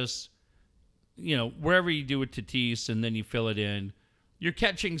 Urias, wherever you do with Tatis, and then you fill it in. Your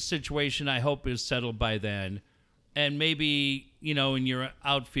catching situation, I hope, is settled by then. And maybe, in your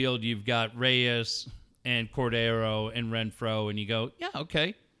outfield, you've got Reyes and Cordero and Renfroe, and you go, yeah,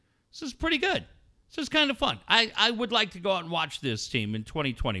 okay, this is pretty good. This is kind of fun. I would like to go out and watch this team in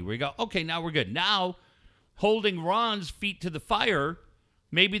 2020, where you go, okay, now we're good. Now, holding Ron's feet to the fire,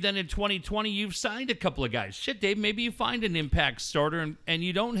 maybe then in 2020 you've signed a couple of guys. Shit, Dave, maybe you find an impact starter and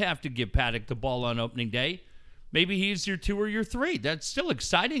you don't have to give Paddock the ball on opening day. Maybe he's your 2 or your 3. That's still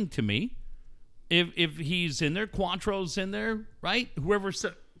exciting to me. If he's in there, Quantrill's in there, right? Whoever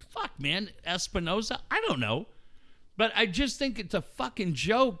said, fuck, man, Espinosa, I don't know. But I just think it's a fucking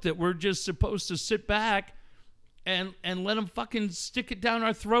joke that we're just supposed to sit back and let them fucking stick it down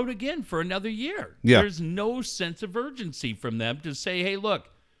our throat again for another year. Yeah. There's no sense of urgency from them to say, hey, look,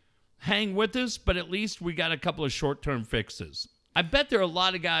 hang with us, but at least we got a couple of short-term fixes. I bet there are a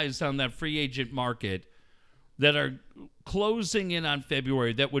lot of guys on that free agent market that are closing in on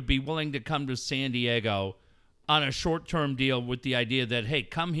February that would be willing to come to San Diego on a short-term deal with the idea that, hey,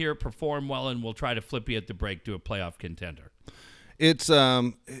 come here, perform well, and we'll try to flip you at the break to a playoff contender. It's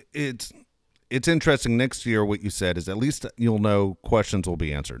interesting. Next year, what you said is at least you'll know questions will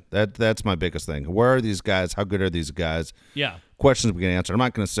be answered. That's my biggest thing. Where are these guys? How good are these guys? Yeah. Questions we can answer. I'm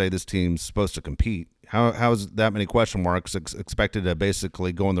not going to say this team's supposed to compete. How is that many question marks expected to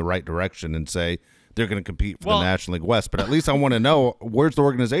basically go in the right direction and say they're going to compete for the National League West? But at least I want to know, where's the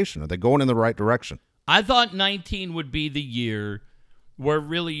organization? Are they going in the right direction? I thought 19 would be the year where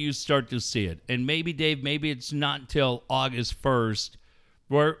really you start to see it. And maybe, Dave, maybe it's not until August 1st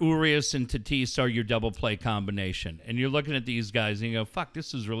where Urias and Tatis are your double play combination. And you're looking at these guys and you go, fuck,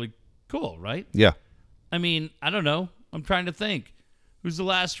 this is really cool, right? Yeah. I mean, I don't know. I'm trying to think. Who's the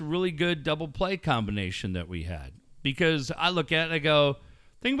last really good double play combination that we had? Because I look at it and I go,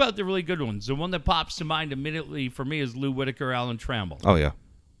 think about the really good ones. The one that pops to mind immediately for me is Lou Whitaker, Alan Trammell. Oh, yeah.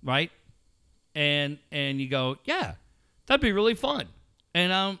 Right? And you go, yeah, that'd be really fun.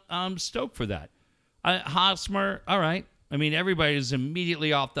 And I'm stoked for that. Hosmer, all right. I mean, everybody's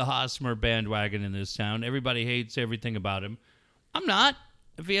immediately off the Hosmer bandwagon in this town. Everybody hates everything about him. I'm not.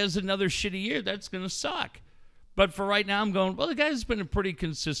 If he has another shitty year, that's going to suck. But for right now, I'm going, well, the guy's been a pretty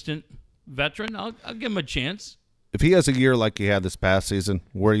consistent veteran. I'll give him a chance. If he has a year like he had this past season,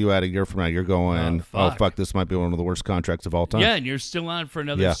 where are you at a year from now? You're going, oh, fuck, this might be one of the worst contracts of all time. Yeah, and you're still on for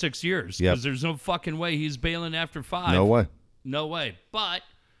another 6 years. Because there's no fucking way he's bailing after 5. No way. No way. But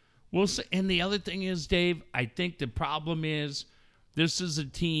we'll see. And the other thing is, Dave, I think the problem is this is a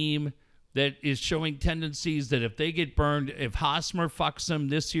team that is showing tendencies that if they get burned, if Hosmer fucks them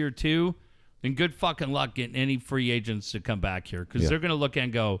this year too, then good fucking luck getting any free agents to come back here. Because they're going to look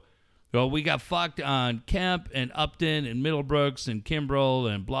and go, well, we got fucked on Kemp and Upton and Middlebrooks and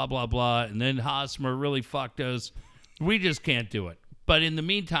Kimbrel and blah, blah, blah. And then Hosmer really fucked us. We just can't do it. But in the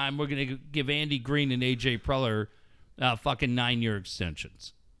meantime, we're going to give Andy Green and A.J. Preller fucking 9-year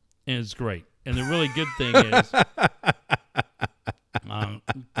extensions. And it's great. And the really good thing is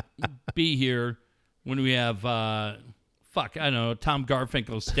be here when we have, I don't know, Tom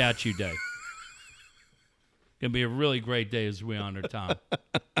Garfinkel's statue day. Going to be a really great day as we honor Tom.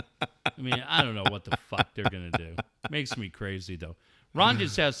 I mean, I don't know what the fuck they're going to do. Makes me crazy, though. Ron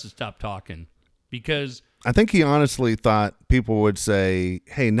just has to stop talking because... I think he honestly thought people would say,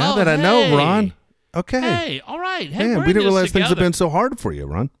 hey, now that I know, Ron, okay. Hey, all right. Hey, man, we didn't realize things have been so hard for you,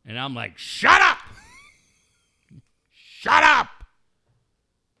 Ron. And I'm like, shut up! Shut up!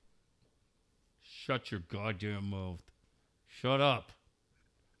 Shut your goddamn mouth. Shut up.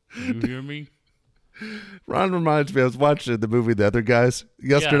 You hear me? Ron reminds me, I was watching the movie The Other Guys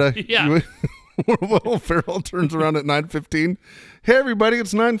yesterday. Yeah. Will Ferrell turns around at 9:15. Hey, everybody,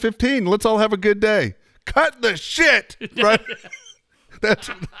 it's 9:15. Let's all have a good day. Cut the shit. Right?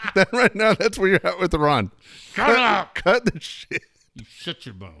 that right now, that's where you're at with Ron. Shut up. Cut the shit. You shut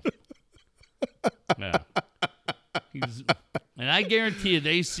your mouth. Yeah. And I guarantee you,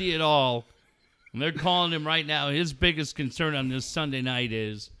 they see it all. And they're calling him right now. His biggest concern on this Sunday night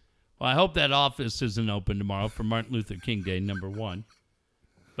is, well, I hope that office isn't open tomorrow for Martin Luther King Day, number 1.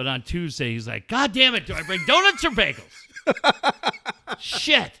 But on Tuesday, he's like, God damn it, do I bring donuts or bagels?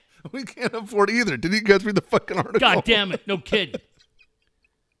 Shit. We can't afford either. Did you guys read the fucking article? God damn it. No kidding.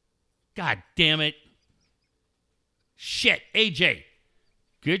 God damn it. Shit. AJ,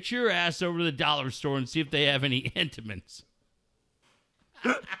 get your ass over to the dollar store and see if they have any Entenmann's.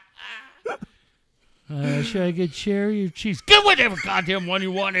 Should I get cherry or cheese? Get whatever goddamn one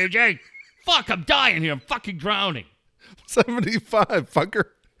you want, AJ. Fuck, I'm dying here. I'm fucking drowning. 75, fucker.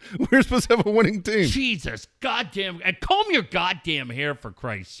 We're supposed to have a winning team. Jesus, goddamn. And comb your goddamn hair, for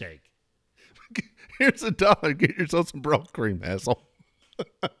Christ's sake. Here's $1. Get yourself some bro cream, asshole.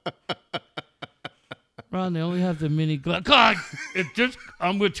 Ron, they only have the mini glass. God,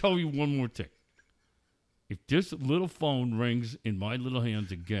 I'm going to tell you one more thing. If this little phone rings in my little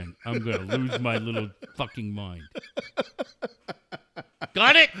hands again, I'm going to lose my little fucking mind.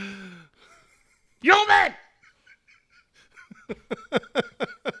 Got it? Human!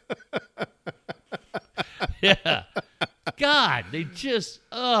 Yeah. God, they just,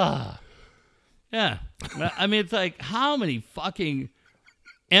 Yeah. I mean, it's like, how many fucking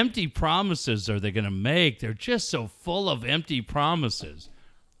empty promises are they going to make? They're just so full of empty promises.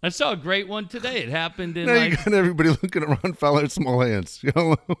 I saw a great one today. It happened in Now you like got everybody looking at Ron Fowler with small hands. You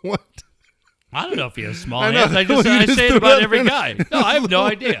know what? I don't know if he has small I know. hands. I You say just it threw about it every in. guy. No, I have no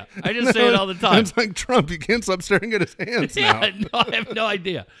idea. I just say it all the time. It's like Trump. You can't stop staring at his hands now. Yeah, no, I have no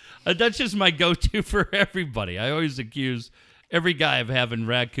idea. That's just my go-to for everybody. I always accuse every guy of having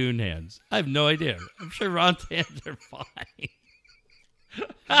raccoon hands. I have no idea. I'm sure Ron's hands are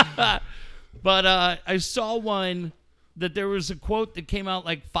fine. But I saw one that there was a quote that came out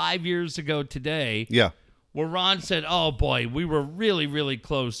like 5 years ago today Yeah. where Ron said, oh, boy, we were really, really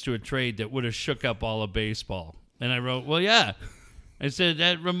close to a trade that would have shook up all of baseball. And I wrote, well, yeah. I said,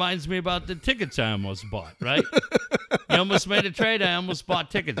 that reminds me about the tickets I almost bought, right? You almost made a trade. I almost bought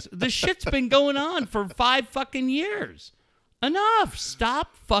tickets. This shit's been going on for 5 fucking years. Enough.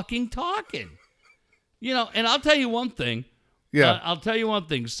 Stop fucking talking. You know, and I'll tell you one thing. Yeah. I'll tell you one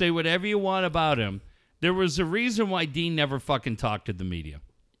thing. Say whatever you want about him. There was a reason why Dean never fucking talked to the media.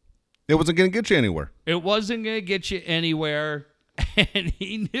 It wasn't going to get you anywhere. It wasn't going to get you anywhere. And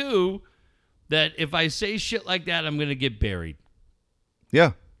he knew that if I say shit like that, I'm going to get buried.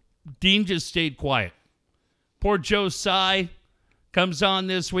 Yeah. Dean just stayed quiet. Poor Joe Tsai comes on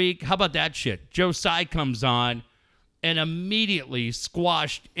this week. How about that shit? Joe Tsai comes on and immediately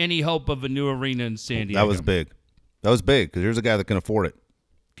squashed any hope of a new arena in San Diego. That was big. That was big because here's a guy that can afford it.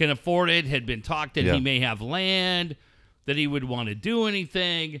 Can afford it, had been talked that Yeah. he may have land, that he would want to do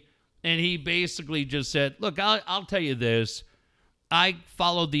anything. And he basically just said, look, I'll tell you this. I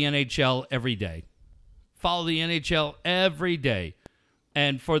followed the NHL every day. Follow the NHL every day.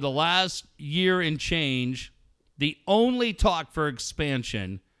 And for the last year and change, the only talk for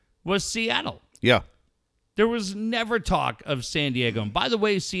expansion was Seattle. Yeah. There was never talk of San Diego. And by the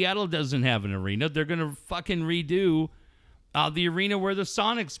way, Seattle doesn't have an arena. They're going to fucking redo the arena where the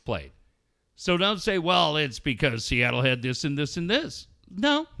Sonics played. So don't say, well, it's because Seattle had this and this and this.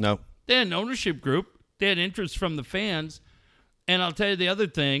 No. No. They had an ownership group. They had interest from the fans. And I'll tell you the other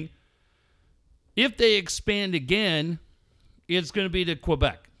thing. If they expand again, it's going to be to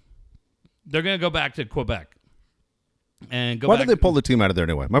Quebec. They're going to go back to Quebec. And go Why back. did they pull the team out of there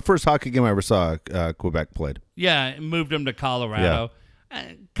anyway? My first hockey game I ever saw, Quebec played. Yeah, and moved them to Colorado.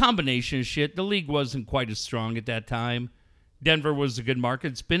 Combination of shit. The league wasn't quite as strong at that time. Denver was a good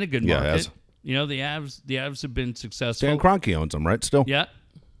market. It's been a good Yeah, it market. has. You know, the Avs have been successful. Dan Kroenke owns them, right? Still. Yeah.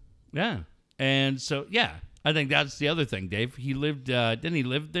 Yeah. And so, yeah, I think that's the other thing, Dave. He lived, didn't he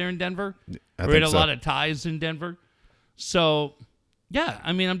live there in Denver? I Or think had a so. lot of ties in Denver. So, yeah,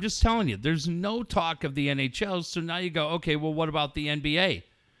 I mean, I'm just telling you, there's no talk of the NHL. So now you go, okay, well, what about the NBA?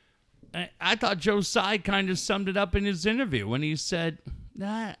 I thought Joe Tsai kind of summed it up in his interview when he said,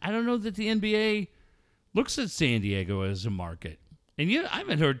 nah, I don't know that the NBA looks at San Diego as a market. And I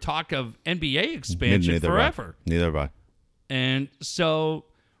haven't heard talk of NBA expansion Neither forever. Neither have I. And so,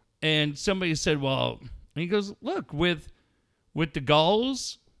 and somebody said, well, and he goes, look, with the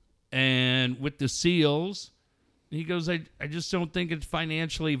Gulls and with the Seals, he goes, I just don't think it's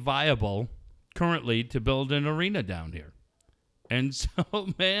financially viable currently to build an arena down here. And so,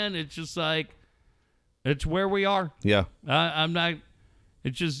 man, it's just like, it's where we are. Yeah. I'm not,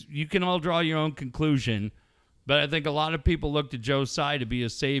 it's just, you can all draw your own conclusion. But I think a lot of people look to Joe Tsai to be a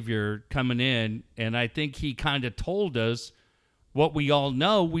savior coming in. And I think he kind of told us what we all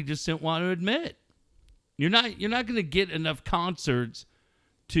know. We just didn't want to admit. You're not going to get enough concerts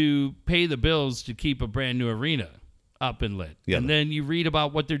to pay the bills to keep a brand new arena up and lit. Yeah. And then you read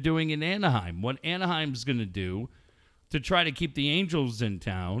about what they're doing in Anaheim. What Anaheim's going to do to try to keep the Angels in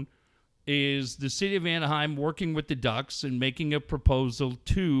town is the city of Anaheim working with the Ducks and making a proposal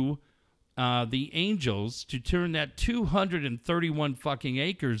to the Angels to turn that 231 fucking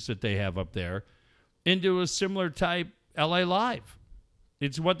acres that they have up there into a similar type LA Live.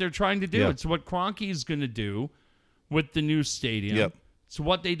 It's what they're trying to do. Yeah. It's what Kroenke's going to do with the new stadium. Yep. It's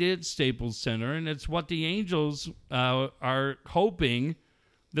what they did at Staples Center, and it's what the Angels are hoping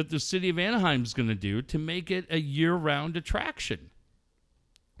that the city of Anaheim's going to do to make it a year-round attraction.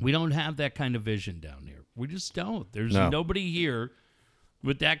 We don't have that kind of vision down here. We just don't. There's No. nobody here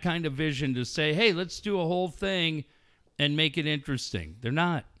with that kind of vision to say, hey, let's do a whole thing and make it interesting. They're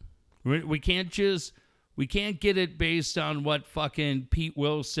not. We can't get it based on what fucking Pete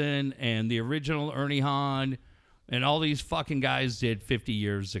Wilson and the original Ernie Hahn and all these fucking guys did 50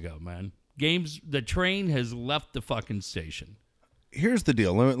 years ago, man. The train has left the fucking station. Here's the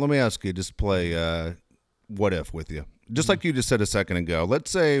deal. Let me ask you, just play what if with you. Just like you just said a second ago.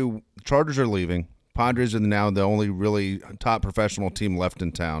 Let's say Chargers are leaving. Padres are now the only really top professional team left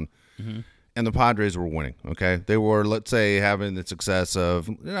in town. and the Padres were winning. Okay, they were, let's say, having the success of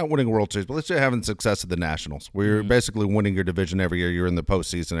not winning a World Series, but let's say having the success of the Nationals, where you're basically winning your division every year. You're in the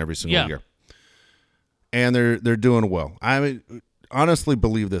postseason every single year, and they're doing well. I mean, honestly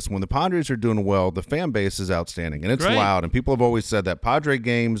believe this: when the Padres are doing well, the fan base is outstanding, and it's loud. And people have always said that Padre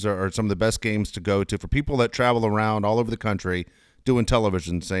games are some of the best games to go to for people that travel around all over the country doing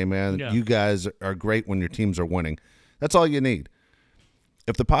television. Say, man, you guys are great when your teams are winning. That's all you need.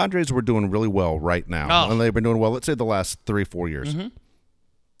 If the Padres were doing really well right now, and they've been doing well, let's say the last 3-4 years,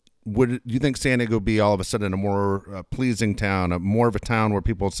 would you think San Diego would be all of a sudden a more pleasing town, more of a town where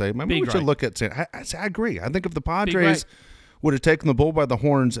people would say, maybe we should look at San Diego? I agree. I think if the Padres would have taken the bull by the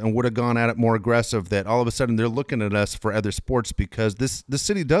horns and would have gone at it more aggressive, that all of a sudden they're looking at us for other sports, because this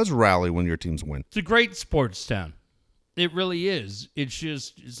city does rally when your teams win. It's a great sports town. It really is. It's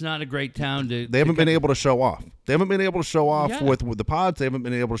just, it's not a great town to. They haven't been able to show off. They haven't been able to show off with the Pods. They haven't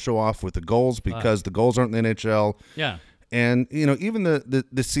been able to show off with the goals because the goals aren't in the NHL. Yeah. And, even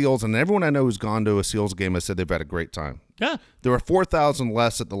the Seals, and everyone I know who's gone to a Seals game has said they've had a great time. Yeah. There were 4,000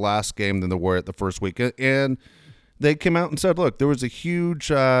 less at the last game than there were at the first week. And they came out and said, look, there was a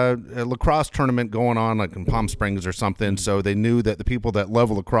huge lacrosse tournament going on like in Palm Springs or something, so they knew that the people that love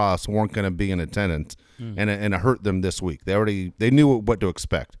lacrosse weren't going to be in attendance, and it hurt them this week. They knew what to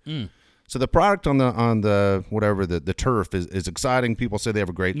expect. So the product on the whatever the turf is exciting. People say they have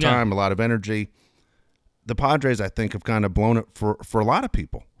a great time, a lot of energy. The Padres, I think, have kind of blown it for a lot of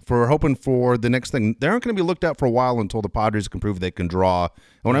people. For hoping for the next thing. They aren't going to be looked at for a while until the Padres can prove they can draw. And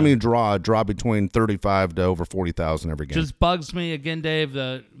when I mean draw between 35 to over 40,000 every game. Just bugs me again, Dave.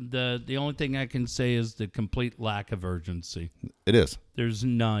 The only thing I can say is the complete lack of urgency. It is. There's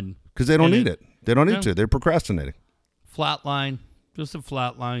none. Because they don't need it. They don't need to. They're procrastinating. Flat line. Just a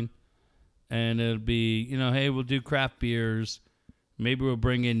flat line. And it'll be, hey, we'll do craft beers. Maybe we'll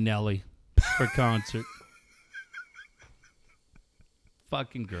bring in Nelly for concert.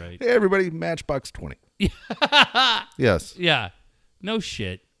 Fucking great. Hey, everybody, Matchbox 20. Yes. Yeah. No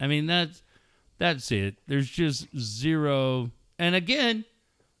shit. I mean, that's it. There's just zero. And again,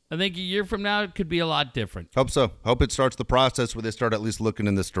 I think a year from now it could be a lot different. Hope so. Hope it starts the process where they start at least looking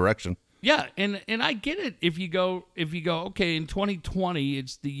in this direction. Yeah, and I get it. If you go, okay, in 2020,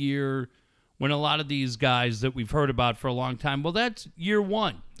 it's the year when a lot of these guys that we've heard about for a long time, well, that's year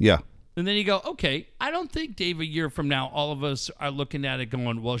one. Yeah. And then you go, okay, I don't think, Dave, a year from now, all of us are looking at it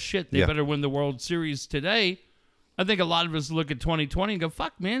going, well, shit, they better win the World Series today. I think a lot of us look at 2020 and go,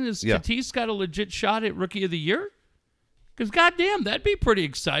 fuck, man, is Tatis got a legit shot at Rookie of the Year? Because, goddamn, that'd be pretty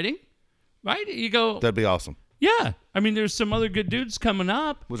exciting, right? You go. That'd be awesome. Yeah. I mean, there's some other good dudes coming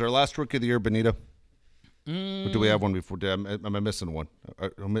up. Was our last Rookie of the Year Benito? Or do we have one before? Am I missing one?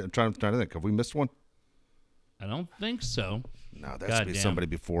 I'm trying to think. Have we missed one? I don't think so. No, that should be somebody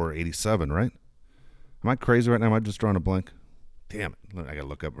before 87, right? Am I crazy right now? Am I just drawing a blank? Damn it. I got to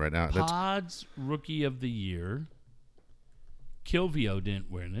look up right now. Pods Rookie of the Year. Kilvio didn't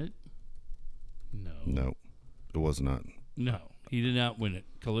win it. No, it was not. No, he did not win it.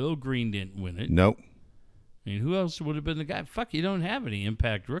 Khalil Green didn't win it. Nope. I mean, who else would have been the guy? Fuck, you don't have any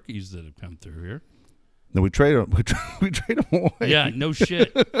impact rookies that have come through here. No, we trade them. We trade them away. Yeah, no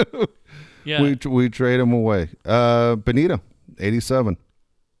shit. Yeah, we trade them away. Benito, 87.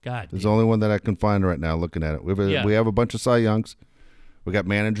 God, is the only one that I can find right now. Looking at it, we have a bunch of Cy Youngs. We got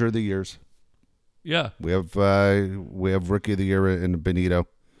Manager of the Years. Yeah, we have Rookie of the Year in Benito.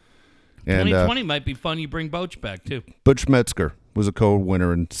 And 2020 might be fun. You bring Boch back too. Butch Metzger was a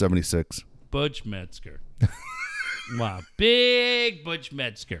co-winner in 76. Butch Metzger. Wow, big Butch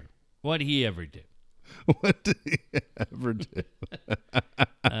Metzger. What did he ever do? What did he ever do?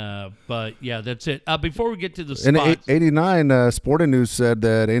 But yeah, that's it. Before we get to the spots, in '89, Sporting News said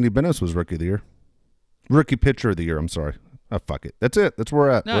that Andy Benes was Rookie of the Year, Rookie Pitcher of the Year. I'm sorry. Oh, fuck it. That's it. That's where we're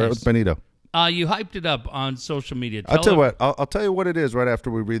at. Nice. We're at with Benito. You hyped it up on social media. I'll tell you what. I'll tell you what it is right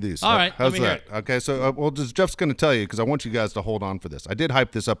after we read these. All right. How's that? Okay. So, Jeff's going to tell you because I want you guys to hold on for this. I did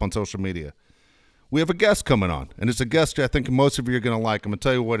hype this up on social media. We have a guest coming on, and it's a guest I think most of you are going to like. I'm going to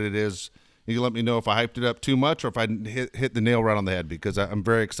tell you what it is. You let me know if I hyped it up too much or if I hit the nail right on the head because I'm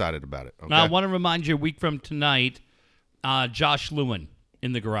very excited about it. Okay? Now, I want to remind you, a week from tonight, Josh Lewin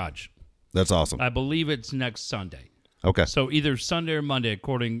in the garage. That's awesome. I believe it's next Sunday. Okay. So either Sunday or Monday,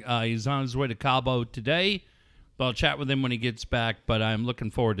 he's on his way to Cabo today. But I'll chat with him when he gets back, but I'm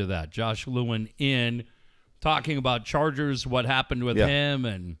looking forward to that. Josh Lewin in, talking about Chargers, what happened with him,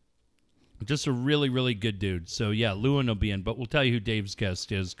 and just a really, really good dude. So, yeah, Lewin will be in, but we'll tell you who Dave's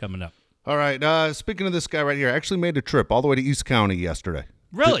guest is coming up. All right. Speaking of this guy right here, I actually made a trip all the way to East County yesterday.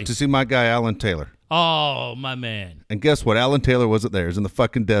 Really? To see my guy, Alan Taylor. Oh, my man. And guess what? Alan Taylor wasn't there. He was in the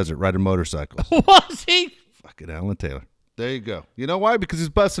fucking desert riding motorcycles. Was he? Fucking Alan Taylor. There you go. You know why? Because he's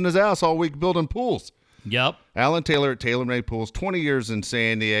busting his ass all week building pools. Yep. Alan Taylor at TaylorMade Pools, 20 years in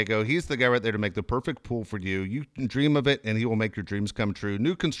San Diego. He's the guy right there to make the perfect pool for you. You can dream of it, and he will make your dreams come true.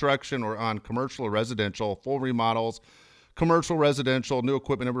 New construction or on commercial or residential, full remodels, commercial, residential, new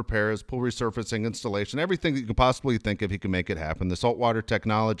equipment and repairs, pool resurfacing, installation, everything that you can possibly think of, he can make it happen. The saltwater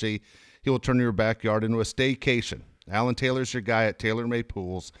technology, he will turn your backyard into a staycation. Alan Taylor's your guy at TaylorMade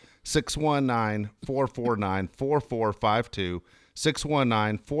Pools, 619-449-4452.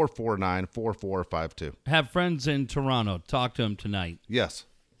 619-449-4452. Have friends in Toronto. Talk to them tonight. Yes.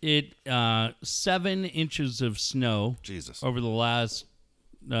 7 inches of snow. Jesus. Over the last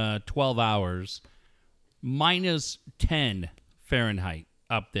 12 hours. Minus 10 Fahrenheit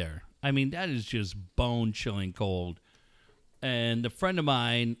up there. I mean, that is just bone-chilling cold. And a friend of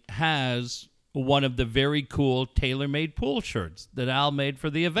mine has one of the very cool TaylorMade pool shirts that Al made for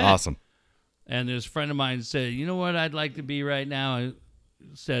the event. Awesome. And this friend of mine said, you know what I'd like to be right now? I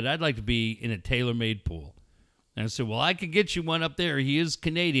said, I'd like to be in a TaylorMade pool. And I said, well, I could get you one up there. He is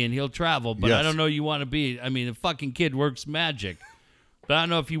Canadian. He'll travel, but Yes. I don't know you want to be. I mean, the fucking kid works magic. But I don't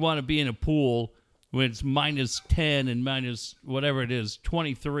know if you want to be in a pool when it's minus 10 and minus whatever it is,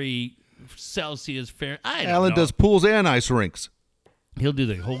 23 Celsius Fahrenheit. I don't Alan know. does pools and ice rinks. He'll do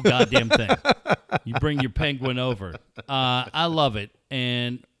the whole goddamn thing. You bring your penguin over. I love it.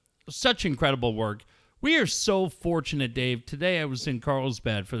 And such incredible work. We are so fortunate, Dave. Today I was in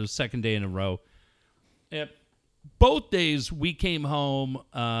Carlsbad for the second day in a row. Both days we came home,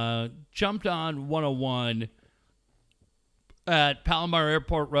 jumped on 101 at Palomar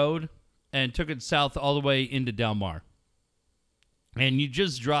Airport Road and took it south all the way into Del Mar. And you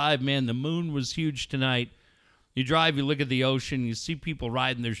just drive, man. The moon was huge tonight. You drive, you look at the ocean, you see people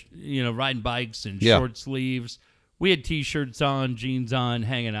riding riding bikes in short sleeves. We had T-shirts on, jeans on,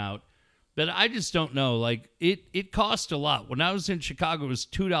 hanging out. But I just don't know. Like, it cost a lot. When I was in Chicago, it was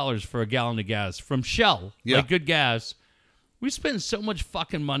 $2 for a gallon of gas from Shell. Yeah. Like good gas. We spend so much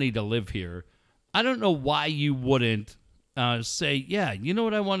fucking money to live here. I don't know why you wouldn't say, yeah, you know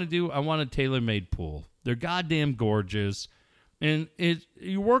what I want to do? I want a TaylorMade pool. They're goddamn gorgeous. And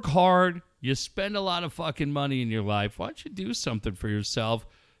you work hard. You spend a lot of fucking money in your life. Why don't you do something for yourself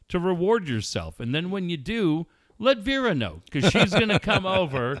to reward yourself? And then when you do, let Vera know, because she's going to come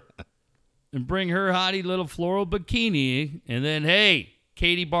over and bring her hottie little floral bikini. And then, hey,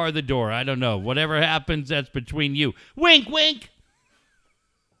 Katie, bar the door. I don't know. Whatever happens, that's between you. Wink, wink.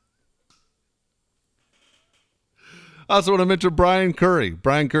 Also want to mention Brian Curry.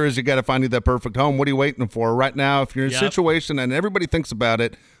 Brian Curry's you got to find you that perfect home. What are you waiting for? Right now, if you're in a situation and everybody thinks about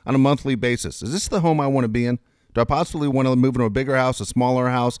it on a monthly basis, is this the home I want to be in? Do I possibly want to move into a bigger house, a smaller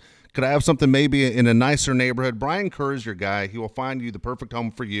house? Could I have something maybe in a nicer neighborhood? Brian Curry's your guy. He will find you the perfect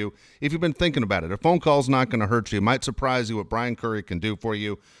home for you if you've been thinking about it. A phone call's not going to hurt you. It might surprise you what Brian Curry can do for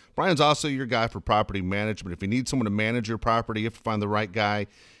you. Brian's also your guy for property management. If you need someone to manage your property, you have to find the right guy.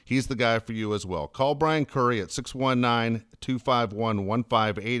 He's the guy for you as well. Call Brian Curry at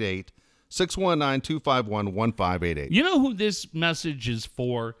 619-251-1588. 619-251-1588. You know who this message is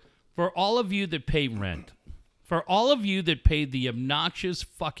for? For all of you that pay rent. For all of you that pay the obnoxious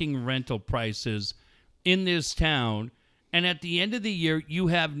fucking rental prices in this town, and at the end of the year, you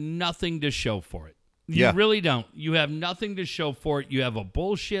have nothing to show for it. You really don't. You have nothing to show for it. You have a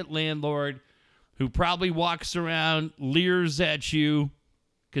bullshit landlord who probably walks around, leers at you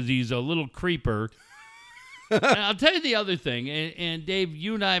because he's a little creeper. And I'll tell you the other thing, and Dave,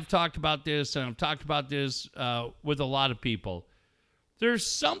 you and I have talked about this, and I've talked about this with a lot of people. There's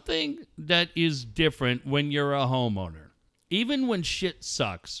something that is different when you're a homeowner. Even when shit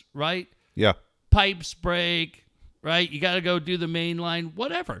sucks, right? Yeah. Pipes break, right? You got to go do the main line,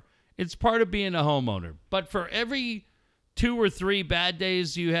 whatever. It's part of being a homeowner. But for every 2 or 3 bad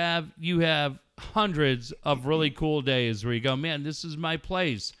days you have hundreds of really cool days where you go, man, this is my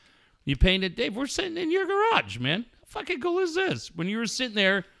place. You painted, Dave, we're sitting in your garage, man. How fucking cool is this? When you were sitting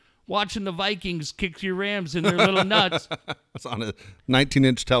there watching the Vikings kick your Rams in their little nuts. It's on a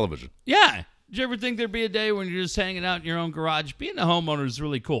 19-inch television. Yeah. Did you ever think there'd be a day when you're just hanging out in your own garage? Being a homeowner is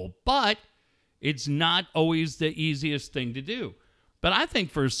really cool, but it's not always the easiest thing to do. But I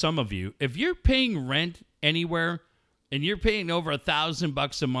think for some of you, if you're paying rent anywhere and you're paying over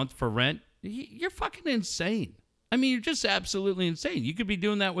 $1,000 a month for rent, you're fucking insane. I mean, you're just absolutely insane. You could be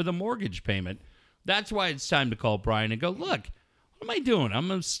doing that with a mortgage payment. That's why it's time to call Brian and go, look, what am I doing?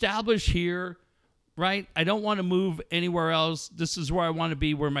 I'm established here, right? I don't want to move anywhere else. This is where I want to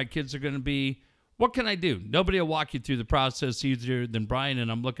be, where my kids are going to be. what can I do? Nobody will walk you through the process easier than Brian,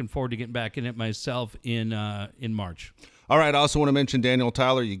 and I'm looking forward to getting back in it myself in March. All right, I also want to mention Daniel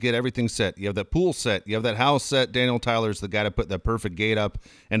Tyler. You get everything set. You have that pool set. You have that house set. Daniel Tyler's the guy to put that perfect gate up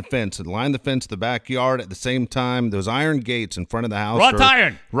and fence and line the fence to the backyard at the same time. Those iron gates in front of the house.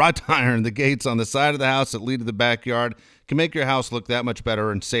 Wrought iron. The gates on the side of the house that lead to the backyard can make your house look that much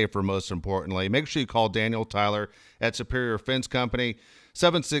better and safer, most importantly. Make sure you call Daniel Tyler at Superior Fence Company,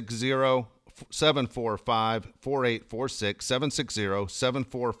 760-745-4846,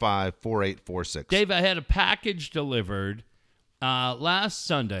 760-745-4846. Dave, I had a package delivered last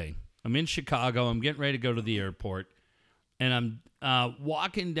Sunday. I'm in Chicago. I'm getting ready to go to the airport, and I'm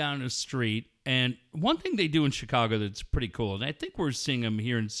walking down a street. And one thing they do in Chicago that's pretty cool, and I think we're seeing them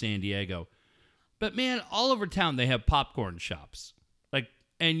here in San Diego, but man, all over town they have popcorn shops.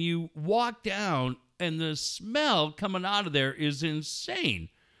 And you walk down, and the smell coming out of there is insane.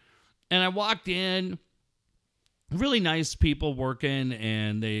 And I walked in, really nice people working,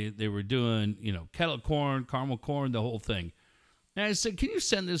 and they were doing, kettle corn, caramel corn, the whole thing. And I said, can you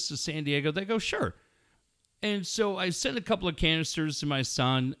send this to San Diego? They go, sure. And so I sent a couple of canisters to my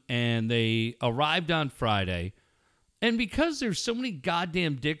son, and they arrived on Friday. And because there's so many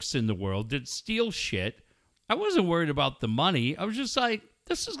goddamn dicks in the world that steal shit, I wasn't worried about the money. I was just like,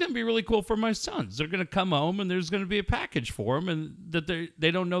 this is going to be really cool for my sons. They're going to come home, and there's going to be a package for them, and that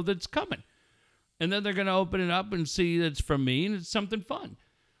they don't know that's coming. And then they're going to open it up and see that it's from me, and it's something fun.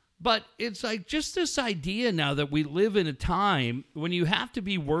 But it's like just this idea now that we live in a time when you have to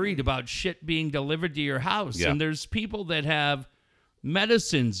be worried about shit being delivered to your house. Yeah. And there's people that have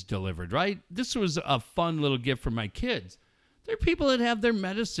medicines delivered, right? This was a fun little gift for my kids. There are people that have their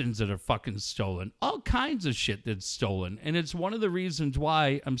medicines that are fucking stolen. All kinds of shit that's stolen. And it's one of the reasons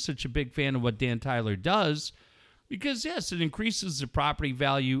why I'm such a big fan of what Dan Tyler does. Because, yes, it increases the property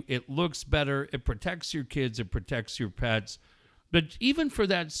value. It looks better. It protects your kids. It protects your pets. But even for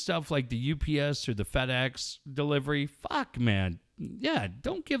that stuff like the UPS or the FedEx delivery, fuck, man. Yeah,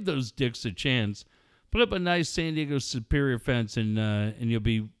 don't give those dicks a chance. Put up a nice San Diego Superior fence, and you'll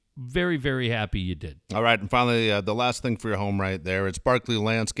be very, very happy you did. All right, and finally, the last thing for your home right there. It's Barkley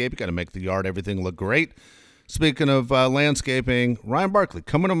Landscape. You got to make the yard, everything look great. Speaking of landscaping, Ryan Barkley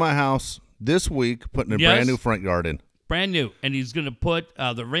coming to my house this week, putting a brand new front yard in. Brand new. And he's going to put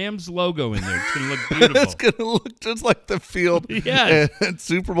the Rams logo in there. It's going to look beautiful. It's going to look just like the field at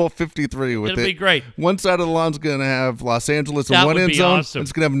Super Bowl 53. It'll be great. One side of the lawn's going to have Los Angeles in that one would end be zone. Awesome.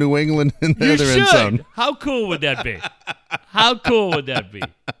 It's going to have New England in the you other should. end zone. How cool would that be? How cool would that be?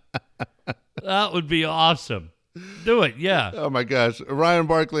 That would be awesome. Do it, yeah. Oh, my gosh. Ryan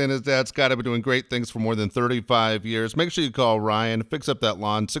Barkley and his dad, Scott, have been doing great things for more than 35 years. Make sure you call Ryan. Fix up that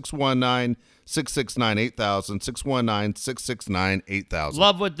lawn, 619-669-8000, 619-669-8000.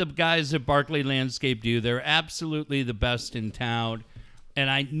 Love what the guys at Barkley Landscape do. They're absolutely the best in town.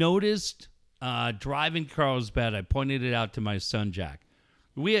 And I noticed driving Carlsbad, I pointed it out to my son, Jack.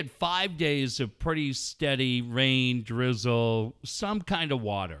 We had 5 days of pretty steady rain, drizzle, some kind of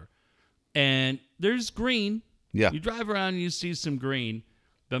water. And there's green. Yeah. You drive around and you see some green.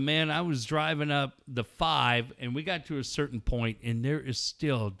 But, man, I was driving up the 5, and we got to a certain point, and there is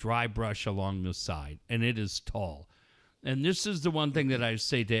still dry brush along the side, and it is tall. And this is the one thing that I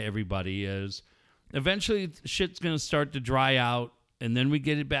say to everybody is eventually shit's going to start to dry out, and then we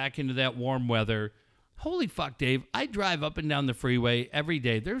get it back into that warm weather. Holy fuck, Dave. I drive up and down the freeway every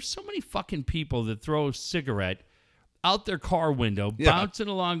day. There's so many fucking people that throw a cigarette out their car window, bouncing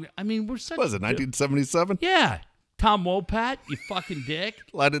along. I mean, we're such... What was it, 1977? Yeah. Tom Wopat, you fucking dick.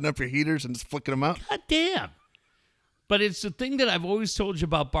 Lighting up your heaters and just flicking them out. God damn. But it's the thing that I've always told you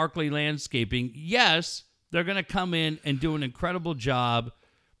about Barkley Landscaping. Yes, they're going to come in and do an incredible job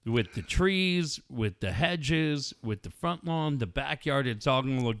with the trees, with the hedges, with the front lawn, the backyard. It's all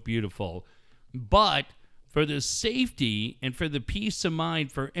going to look beautiful. But for the safety and for the peace of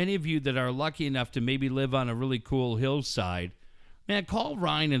mind for any of you that are lucky enough to maybe live on a really cool hillside, man, call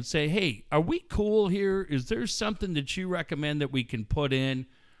Ryan and say, hey, are we cool here? Is there something that you recommend that we can put in?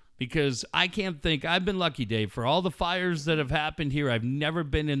 Because I can't think. I've been lucky, Dave, for all the fires that have happened here. I've never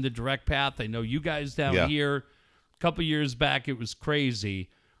been in the direct path. I know you guys down here. A couple years back, it was crazy.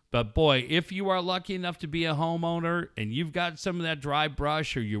 But, boy, if you are lucky enough to be a homeowner and you've got some of that dry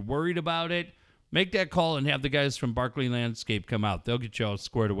brush or you're worried about it, make that call and have the guys from Barkley Landscape come out. They'll get you all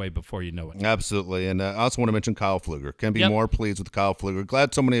squared away before you know it. Absolutely. And I also want to mention Kyle Pfluger. Can't be more pleased with Kyle Pfluger.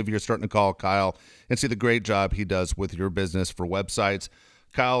 Glad so many of you are starting to call Kyle and see the great job he does with your business for websites.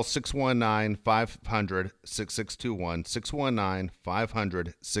 Kyle, 619-500-6621,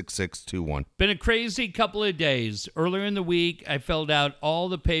 619-500-6621. Been a crazy couple of days. Earlier in the week, I filled out all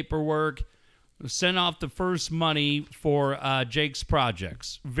the paperwork sent off the first money for Jake's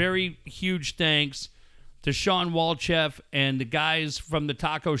Projects. Very huge thanks to Sean Walchef and the guys from the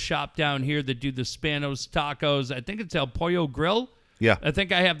taco shop down here that do the Spanos tacos. I think it's El Pollo Grill. Yeah. I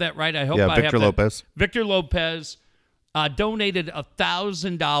think I have that right. I hope Yeah, I Victor have that. Lopez. Victor Lopez donated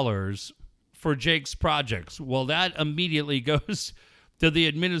 $1,000 for Jake's Projects. Well, that immediately goes to the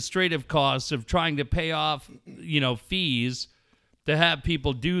administrative costs of trying to pay off, fees to have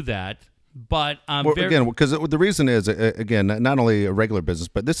people do that. But again, because the reason is, again, not only a regular business,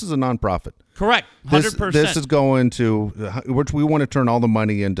 but this is a nonprofit. Correct, 100%. This is going to, which we want to turn all the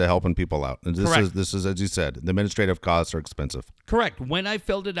money into helping people out. And Correct. This is, as you said, the administrative costs are expensive. Correct. When I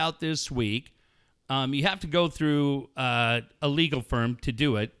filled it out this week, you have to go through a legal firm to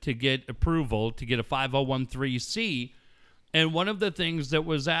do it, to get approval, to get a 5013C. And one of the things that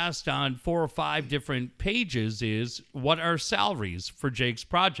was asked on 4 or 5 different pages is, what are salaries for Jake's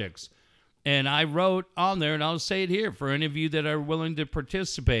Projects? And I wrote on there, and I'll say it here for any of you that are willing to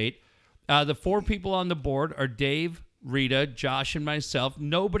participate, the 4 people on the board are Dave, Rita, Josh, and myself.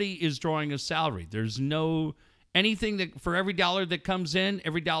 Nobody is drawing a salary. There's no anything that for every dollar that comes in,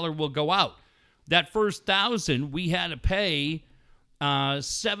 every dollar will go out. That first 1,000, we had to pay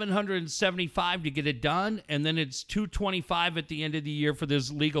 $775 to get it done, and then it's $225 at the end of the year for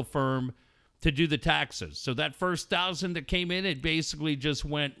this legal firm to do the taxes. So that first 1,000 that came in, it basically just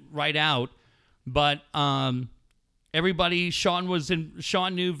went right out. But everybody, Sean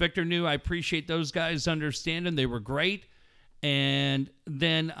knew, Victor knew. I appreciate those guys understanding. They were great. And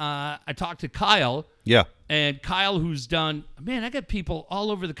then I talked to Kyle. Yeah. And Kyle, who's done, man, I got people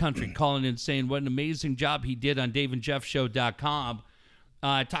all over the country calling in saying what an amazing job he did on DaveandJeffShow.com.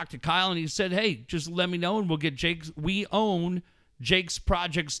 I talked to Kyle, and he said, hey, just let me know, and we'll get Jake's. We own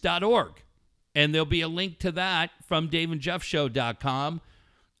jakesprojects.org. And there'll be a link to that from DaveandJeffShow.com.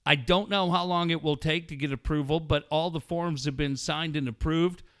 I don't know how long it will take to get approval, but all the forms have been signed and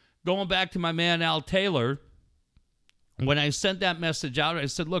approved. Going back to my man Al Taylor, when I sent that message out, I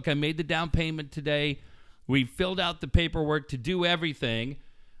said, look, I made the down payment today. We filled out the paperwork to do everything.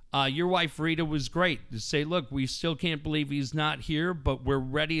 Your wife, Rita, was great to say, look, we still can't believe he's not here, but we're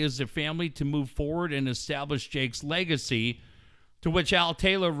ready as a family to move forward and establish Jake's legacy. To which Al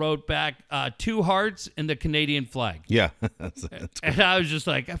Taylor wrote back, 2 hearts and the Canadian flag. Yeah. And I was just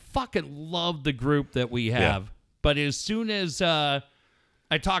like, I fucking love the group that we have. Yeah. But as soon as I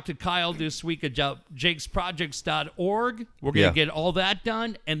talked to Kyle this week about jakesprojects.org, we're going to get all that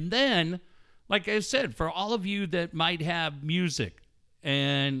done. And then, like I said, for all of you that might have music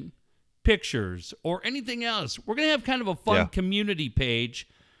and pictures or anything else, we're going to have kind of a fun community page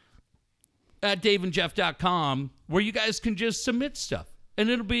at daveandjeff.com where you guys can just submit stuff, and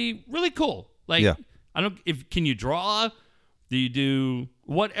it'll be really cool. Like, can you draw? Do you do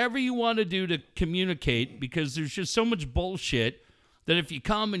whatever you want to do to communicate? Because there's just so much bullshit that if you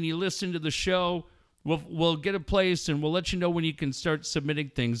come and you listen to the show, we'll get a place and we'll let you know when you can start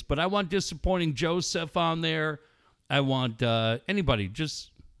submitting things. But I want Disappointing Joseph on there. I want anybody, just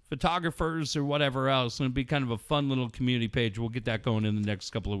photographers or whatever else. It'll be kind of a fun little community page. We'll get that going in the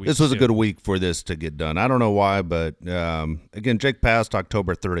next couple of weeks. This was a good week for this to get done. I don't know why, but again, Jake passed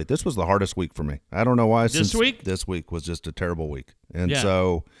October 30th. This was the hardest week for me. I don't know why. This week was just a terrible week. And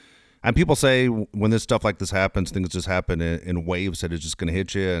so, and people say when this stuff like this happens, things just happen in waves that it's just going to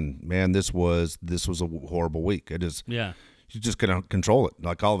hit you. And man, this was a horrible week. You just couldn't control it.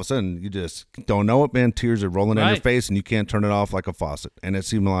 Like all of a sudden, you just don't know it, man. Tears are rolling down your face, and you can't turn it off like a faucet. And it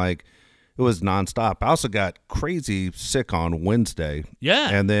seemed like it was nonstop. I also got crazy sick on Wednesday. Yeah.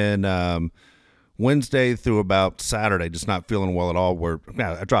 And then Wednesday through about Saturday, just not feeling well at all.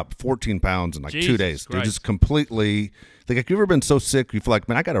 I dropped 14 pounds in like 2 days. They're just completely like, have you ever been so sick you feel like,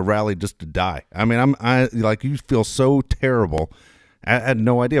 man, I got to rally just to die? I mean, you feel so terrible. I had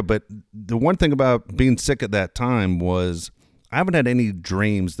no idea. But the one thing about being sick at that time was I haven't had any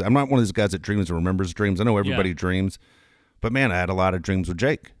dreams. I'm not one of those guys that dreams or remembers dreams. I know everybody dreams. But, man, I had a lot of dreams with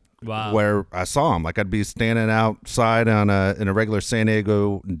Jake. Wow. Where I saw him. Like I'd be standing outside in a regular San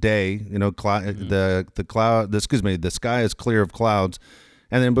Diego day, the sky is clear of clouds,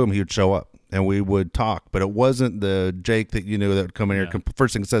 and then boom, he would show up and we would talk. But it wasn't the Jake that you knew that would come in here.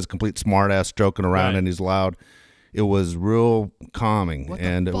 First thing it says, complete smart ass joking around and he's loud. It was real calming,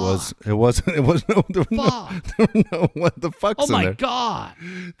 and it was no what the fuck's in there. Oh my god!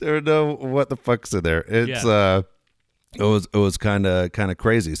 There were no what the fuck's in there. It's it was kind of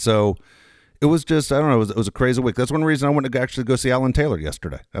crazy. So it was just, I don't know, it was a crazy week. That's one reason I went to actually go see Alan Taylor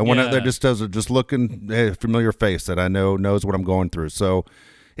yesterday. I went out there just looking, hey, a familiar face that I know knows what I'm going through. So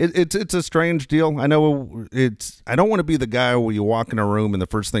It's a strange deal. I know I don't want to be the guy where you walk in a room and the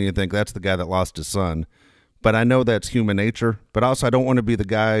first thing you think that's the guy that lost his son, but I know that's human nature. But also, I don't want to be the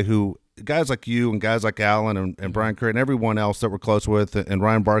guy who guys like you and guys like Alan and Brian Curry and everyone else that we're close with, and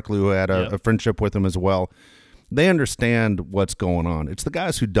Ryan Barkley, who had a friendship with him as well. They understand what's going on. It's the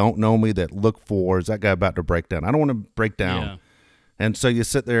guys who don't know me that look for, is that guy about to break down? I don't want to break down. Yeah. And so you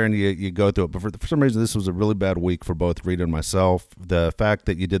sit there and you go through it. But for some reason, this was a really bad week for both Rita and myself. The fact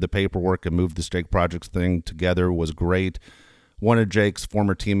that you did the paperwork and moved the Jake Projects thing together was great. One of Jake's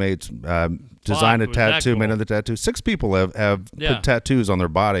former teammates designed a tattoo, made another tattoo. 6 people have put tattoos on their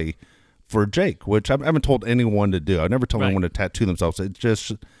body for Jake, which I haven't told anyone to do. I never told anyone to tattoo themselves. It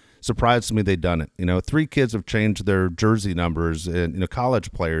just surprised me they'd done it. 3 kids have changed their jersey numbers, and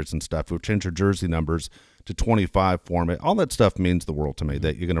college players and stuff who've changed their jersey numbers to 25 for me. All that stuff means the world to me,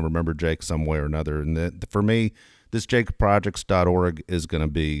 that you're going to remember Jake some way or another. And that, for me, this jakeprojects.org is going to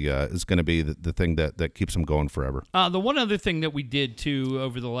be the thing that keeps them going forever. The one other thing that we did too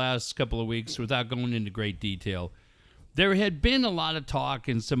over the last couple of weeks, without going into great detail, there had been a lot of talk,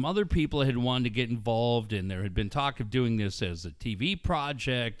 and some other people had wanted to get involved, and there had been talk of doing this as a TV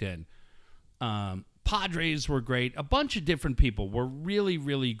project, and Padres were great. A bunch of different people were really,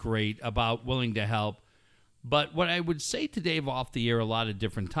 really great about willing to help. But what I would say to Dave off the air a lot of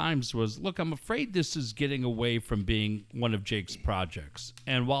different times was, look, I'm afraid this is getting away from being one of Jake's projects.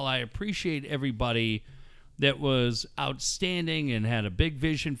 And while I appreciate everybody that was outstanding and had a big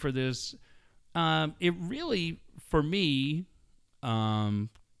vision for this, it really, for me, kind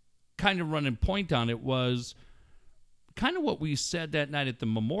of running point on it was kind of what we said that night at the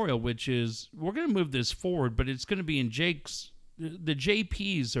memorial, which is we're going to move this forward, but it's going to be in Jake's. The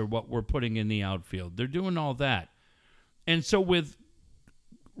JPs are what we're putting in the outfield. They're doing all that. And so with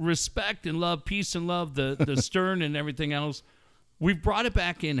respect and love, peace and love, the Stern and everything else, we've brought it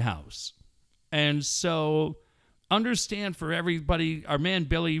back in-house. And so understand for everybody, our man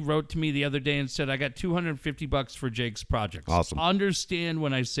Billy wrote to me the other day and said, I got $250 for Jake's Projects. Awesome. Understand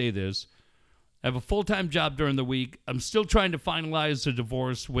when I say this. I have a full-time job during the week. I'm still trying to finalize a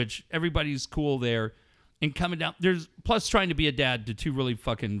divorce, which everybody's cool there. And coming down, there's plus trying to be a dad to 2 really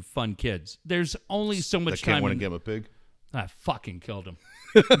fucking fun kids. There's only so much time. Can't want to give him a pig. I fucking killed him.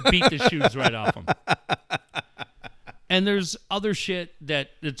 Beat the shoes right off him. And there's other shit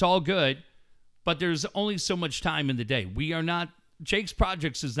that it's all good, but there's only so much time in the day. We are not, Jake's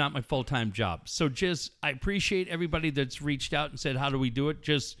Projects is not my full-time job. So just, I appreciate everybody that's reached out and said, how do we do it?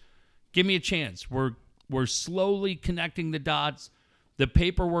 Just give me a chance. We're slowly connecting the dots. The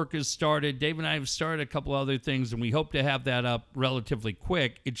paperwork has started. Dave and I have started a couple other things, and we hope to have that up relatively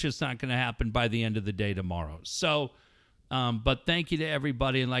quick. It's just not going to happen by the end of the day tomorrow. So, but thank you to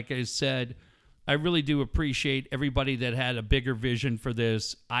everybody. And like I said, I really do appreciate everybody that had a bigger vision for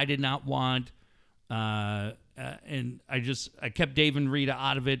this. I did not want, and I kept Dave and Rita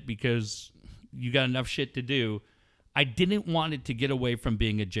out of it because you got enough shit to do. I didn't want it to get away from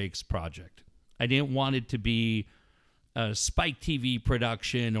being a Jake's project. I didn't want it to be a Spike TV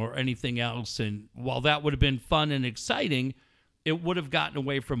production or anything else. And while that would have been fun and exciting, it would have gotten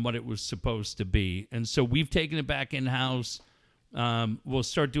away from what it was supposed to be. And so we've taken it back in-house. We'll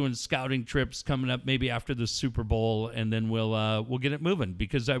start doing scouting trips coming up maybe after the Super Bowl, and then we'll get it moving,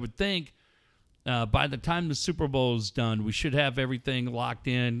 because I would think by the time the Super Bowl is done, we should have everything locked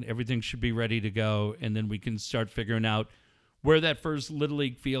in. Everything should be ready to go, and then we can start figuring out where that first Little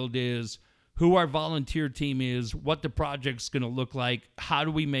League field is, who our volunteer team is, what the project's going to look like, how do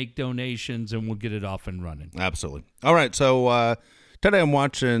we make donations, and we'll get it off and running. Absolutely. All right, so today I'm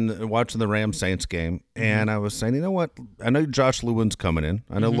watching the Rams-Saints game, and I was saying, you know what? I know Josh Lewin's coming in.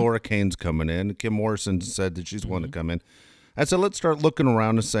 I know Laura Kane's coming in. Kim Morrison said that she's wanting to come in. I said, let's start looking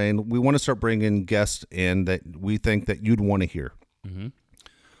around and saying, we want to start bringing guests in that we think that you'd want to hear. Mm-hmm.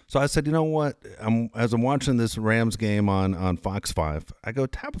 So I said, you know what? As I'm watching this Rams game on Fox 5, I go,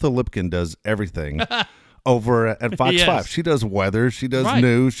 Tabitha Lipkin does everything over at Fox 5. She does weather, she does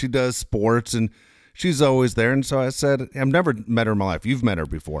news, she does sports, and she's always there. And so I said, I've never met her in my life. You've met her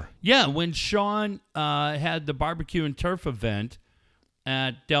before. Yeah, when Sean had the barbecue and turf event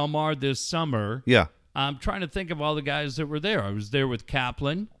at Del Mar this summer. Yeah. I'm trying to think of all the guys that were there. I was there with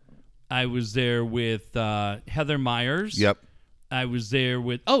Kaplan. I was there with Heather Myers. Yep. I was there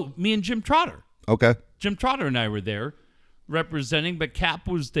with, me and Jim Trotter. Okay. Jim Trotter and I were there representing, but Cap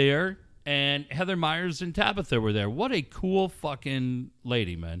was there, and Heather Myers and Tabitha were there. What a cool fucking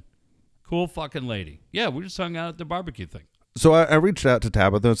lady, man. Cool fucking lady. Yeah, we just hung out at the barbecue thing. So I reached out to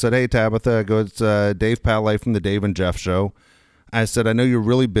Tabitha and said, hey, Tabitha, it's Dave Palais from the Dave and Jeff Show. I said, I know you're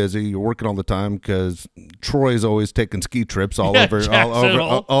really busy. You're working all the time because Troy's always taking ski trips all Yeah, over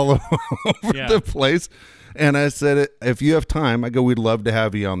Jacksonville. all over Yeah. the place. And I said, if you have time, I go, we'd love to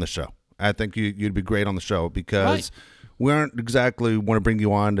have you on the show. I think you'd be great on the show because we aren't exactly want to bring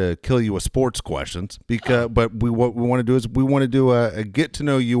you on to kill you with sports questions. But what we want to do is we want to do a get to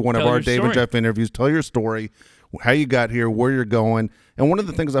know you, one of Tell our your Dave and story. Jeff interviews. Tell your story, how you got here, where you're going. And one of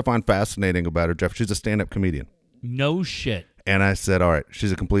the things I find fascinating about her, Jeff, she's a stand-up comedian. No shit. And I said, all right,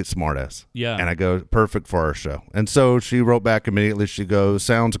 she's a complete smartass. Yeah. And I go, perfect for our show. And so she wrote back immediately. She goes,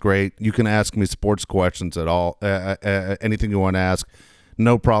 sounds great. You can ask me sports questions at all, anything you want to ask.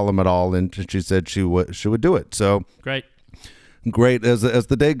 No problem at all. And she said she would do it. So Great. great. As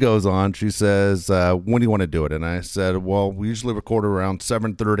the day goes on, she says, when do you want to do it? And I said, well, we usually record around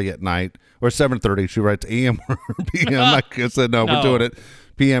 7:30 at night, or 7:30. She writes AM or PM. I said, no, No. we're doing it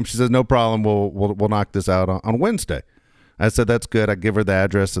PM. She says, no problem. We'll knock this out on Wednesday. I said, that's good. I give her the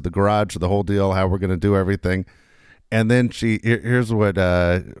address of the garage, the whole deal, how we're going to do everything. And then here's what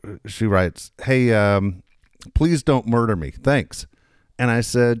she writes. Hey, please don't murder me. Thanks. And I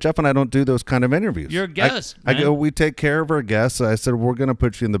said, Jeff and I don't do those kind of interviews. You're a guest, I man. go, we take care of our guests. I said, we're going to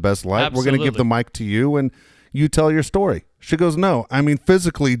put you in the best light. We're going to give the mic to you and you tell your story. She goes, no, I mean,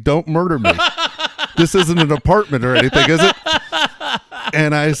 physically, don't murder me. This isn't an apartment or anything, is it?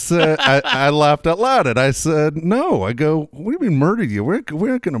 And I said, I laughed out loud, and I said, no. I go, what do you mean murder you? We're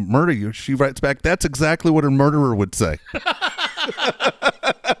not going to murder you. She writes back, that's exactly what a murderer would say.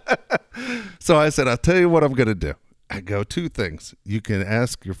 So I said, I'll tell you what I'm going to do. I go, two things. You can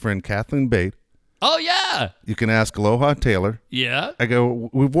ask your friend Kathleen Bate. Oh, yeah. You can ask Aloha Taylor. Yeah. I go,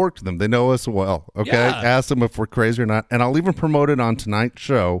 we've worked with them. They know us well. Okay. Yeah. Ask them if we're crazy or not. And I'll even promote it on tonight's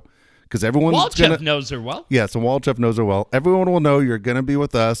show because everyone's Walchef knows her well. Yeah, so Walchef knows her well. Everyone will know you're going to be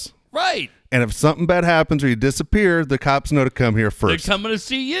with us. Right. And if something bad happens or you disappear, the cops know to come here first. They're coming to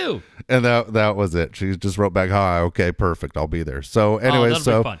see you. And that was it. She just wrote back, hi, okay, perfect. I'll be there. So anyway,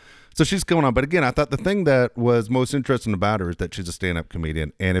 that'll be fun. so she's going on. But again, I thought the thing that was most interesting about her is that she's a stand-up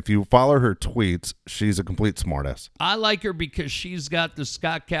comedian. And if you follow her tweets, she's a complete smartass. I like her because she's got the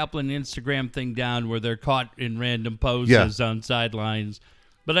Scott Kaplan Instagram thing down where they're caught in random poses on sidelines.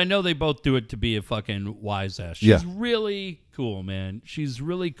 But I know they both do it to be a fucking wise ass. She's really cool, man. She's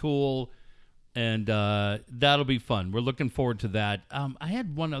really cool. And that'll be fun. We're looking forward to that. I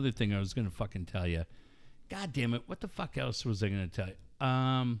had one other thing I was going to fucking tell you. God damn it. What the fuck else was I going to tell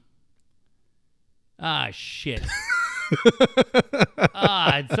you? Shit.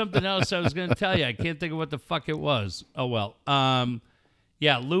 It's something else I was going to tell you. I can't think of what the fuck it was. Oh, well.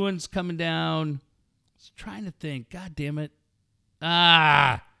 Yeah, Lewin's coming down. I was trying to think. God damn it.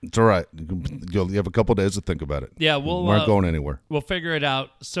 It's all right. You have a couple days to think about it. Yeah, We aren't going anywhere. We'll figure it out.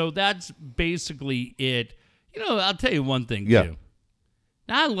 So that's basically it. You know, I'll tell you one thing, Yeah. too.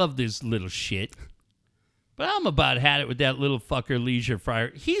 Now, I love this little shit, but I'm about had it with that little fucker Leisure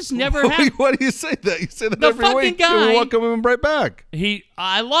Fryer. He's never had... Why do you say that? You say that The every fucking week. guy- We welcome him right back.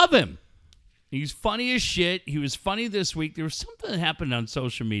 I love him. He's funny as shit. He was funny this week. There was something that happened on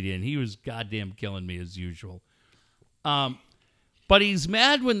social media, and he was goddamn killing me as usual. But he's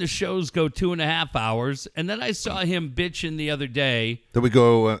mad when the shows go 2.5 hours. And then I saw him bitching the other day. Did we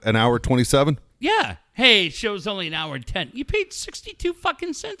go an hour 27? Yeah. Hey, show's only an hour and 10. You paid 62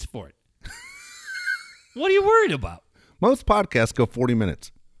 fucking cents for it. What are you worried about? Most podcasts go 40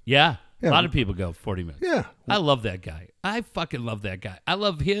 minutes. Yeah. Yeah. A lot of people go 40 minutes. Yeah. I love that guy. I fucking love that guy. I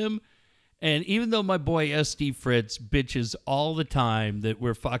love him. And even though my boy SD Fritz bitches all the time that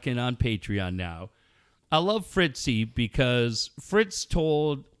we're fucking on Patreon now, I love Fritzy because Fritz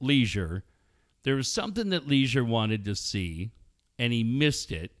told Leisure there was something that Leisure wanted to see, and he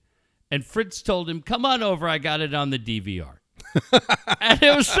missed it. And Fritz told him, come on over, I got it on the DVR. And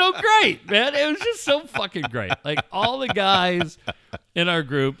it was so great, man. It was just so fucking great. Like, all the guys in our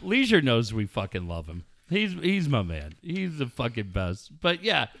group, Leisure knows we fucking love him. He's my man. He's the fucking best. But,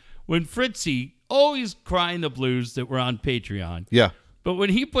 yeah, when Fritzy, always crying the blues that we're on Patreon. Yeah. But when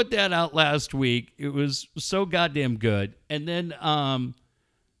he put that out last week, it was so goddamn good. And then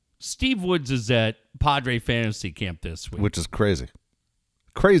Steve Woods is at Padre Fantasy Camp this week. Which is crazy.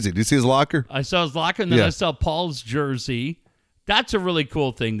 Crazy. Do you see his locker? I saw his locker, and then Yeah. I saw Paul's jersey. That's a really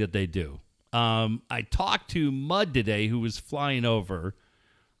cool thing that they do. I talked to Mud today, who was flying over.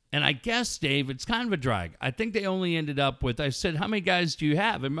 And I guess, Dave, it's kind of a drag. I think they only ended up with, I said, how many guys do you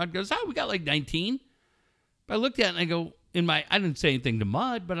have? And Mud goes, we got like 19. But I looked at it and I go, I didn't say anything to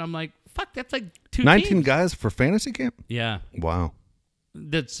Mud, but I'm like, fuck, that's like 2 19 teams. guys for fantasy camp? Yeah, Wow.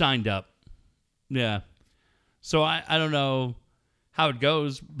 that signed up. Yeah. So I don't know how it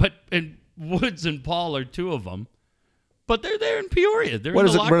goes, and Woods and Paul are two of them. But they're there in Peoria. They're What in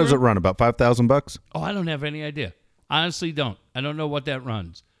is the it? locker What does it room. run? About $5,000? Oh, I don't have any idea. Honestly, don't. I don't know what that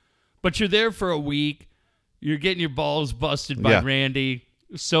runs. But you're there for a week. You're getting your balls busted by Yeah. Randy.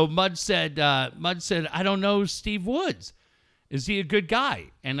 So Mud said, I don't know Steve Woods. Is he a good guy?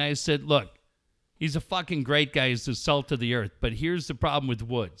 And I said, look, he's a fucking great guy. He's the salt of the earth. But here's the problem with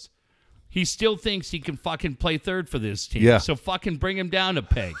Woods. He still thinks he can fucking play third for this team. Yeah. So fucking bring him down a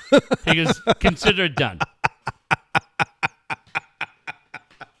peg. Because consider it done.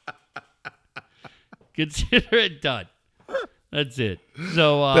 Consider it done. That's it.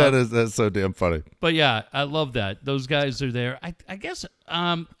 So That's so damn funny. but yeah, I love that. Those guys are there. I guess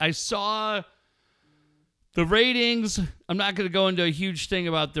I saw the ratings. I'm not going to go into a huge thing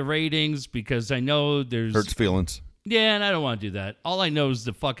about the ratings because I know there's Hurts feelings. yeah, and I don't want to do that. All I know is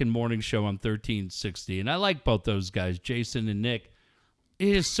the fucking morning show on 1360, and I like both those guys, Jason and Nick. It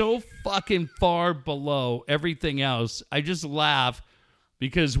is so fucking far below everything else. I just laugh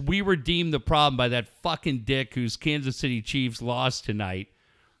because we were deemed the problem by that fucking dick whose Kansas City Chiefs lost tonight.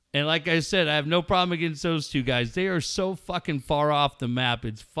 And like I said, I have no problem against those two guys. They are so fucking far off the map.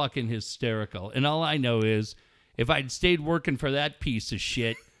 It's fucking hysterical. And all I know is if I'd stayed working for that piece of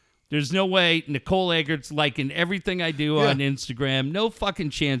shit, there's no way Nicole Eggert's liking everything I do on Instagram. No fucking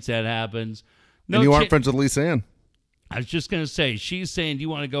chance that happens. No And you aren't cha- friends with Lisa Ann. I was just going to say, she's saying, do you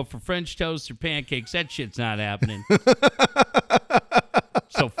want to go for French toast or pancakes? That shit's not happening.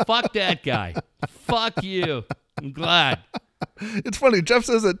 So fuck that guy. Fuck you. I'm glad. It's funny. Jeff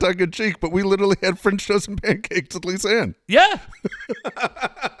says that tongue in cheek, but we literally had French toast and pancakes with Lisa Ann. Yeah.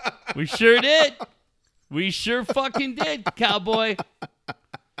 We sure did. We sure fucking did, cowboy.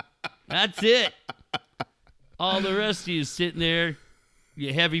 That's it. All the rest of you sitting there,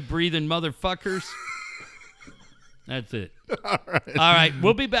 you heavy breathing motherfuckers. That's it. All right.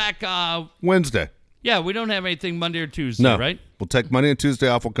 We'll be back. Wednesday. Yeah, we don't have anything Monday or Tuesday, No. right? We'll take Monday and Tuesday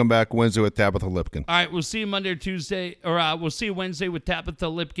off. We'll come back Wednesday with Tabitha Lipkin. All right, we'll see you Monday or Tuesday, or we'll see you Wednesday with Tabitha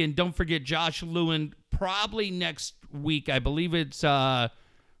Lipkin. Don't forget Josh Lewin, probably next week. I believe it's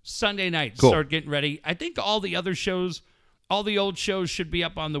Sunday night. Cool. Start getting ready. I think all the other shows, all the old shows should be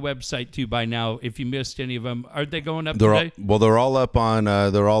up on the website too by now. If you missed any of them, are they going up today? They're all up on.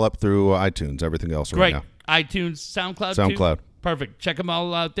 They're all up through iTunes. Everything else right Great. now. iTunes, SoundCloud, too? SoundCloud. Perfect. Check them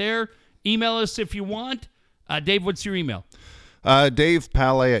all out there. Email us if you want. Dave, what's your email? Dave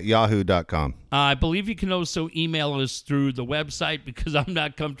Palais at yahoo.com. I believe you can also email us through the website because I'm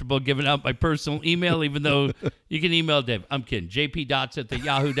not comfortable giving out my personal email, even though you can email Dave. I'm kidding.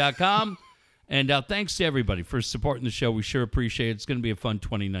 jpdots@yahoo.com. And thanks to everybody for supporting the show. We sure appreciate it. It's going to be a fun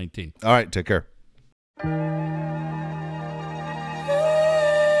 2019. All right. Take care.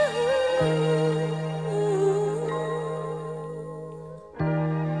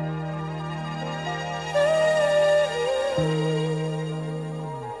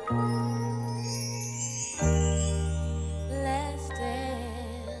 Last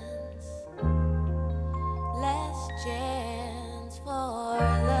dance, last chance for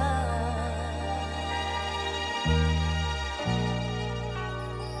love.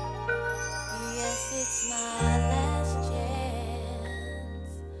 Yes, it's my last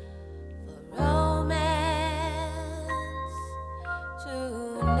chance for romance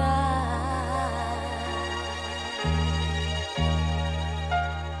tonight.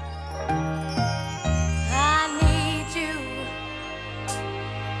 I need you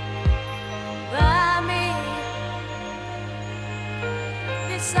by me,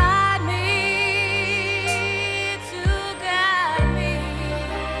 beside me, to guide me,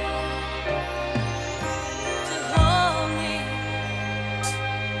 to hold me,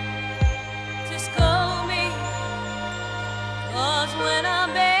 to scold me. 'Cause when I'm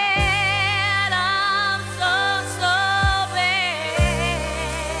bad, I'm so bad.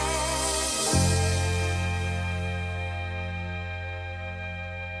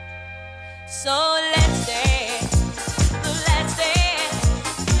 So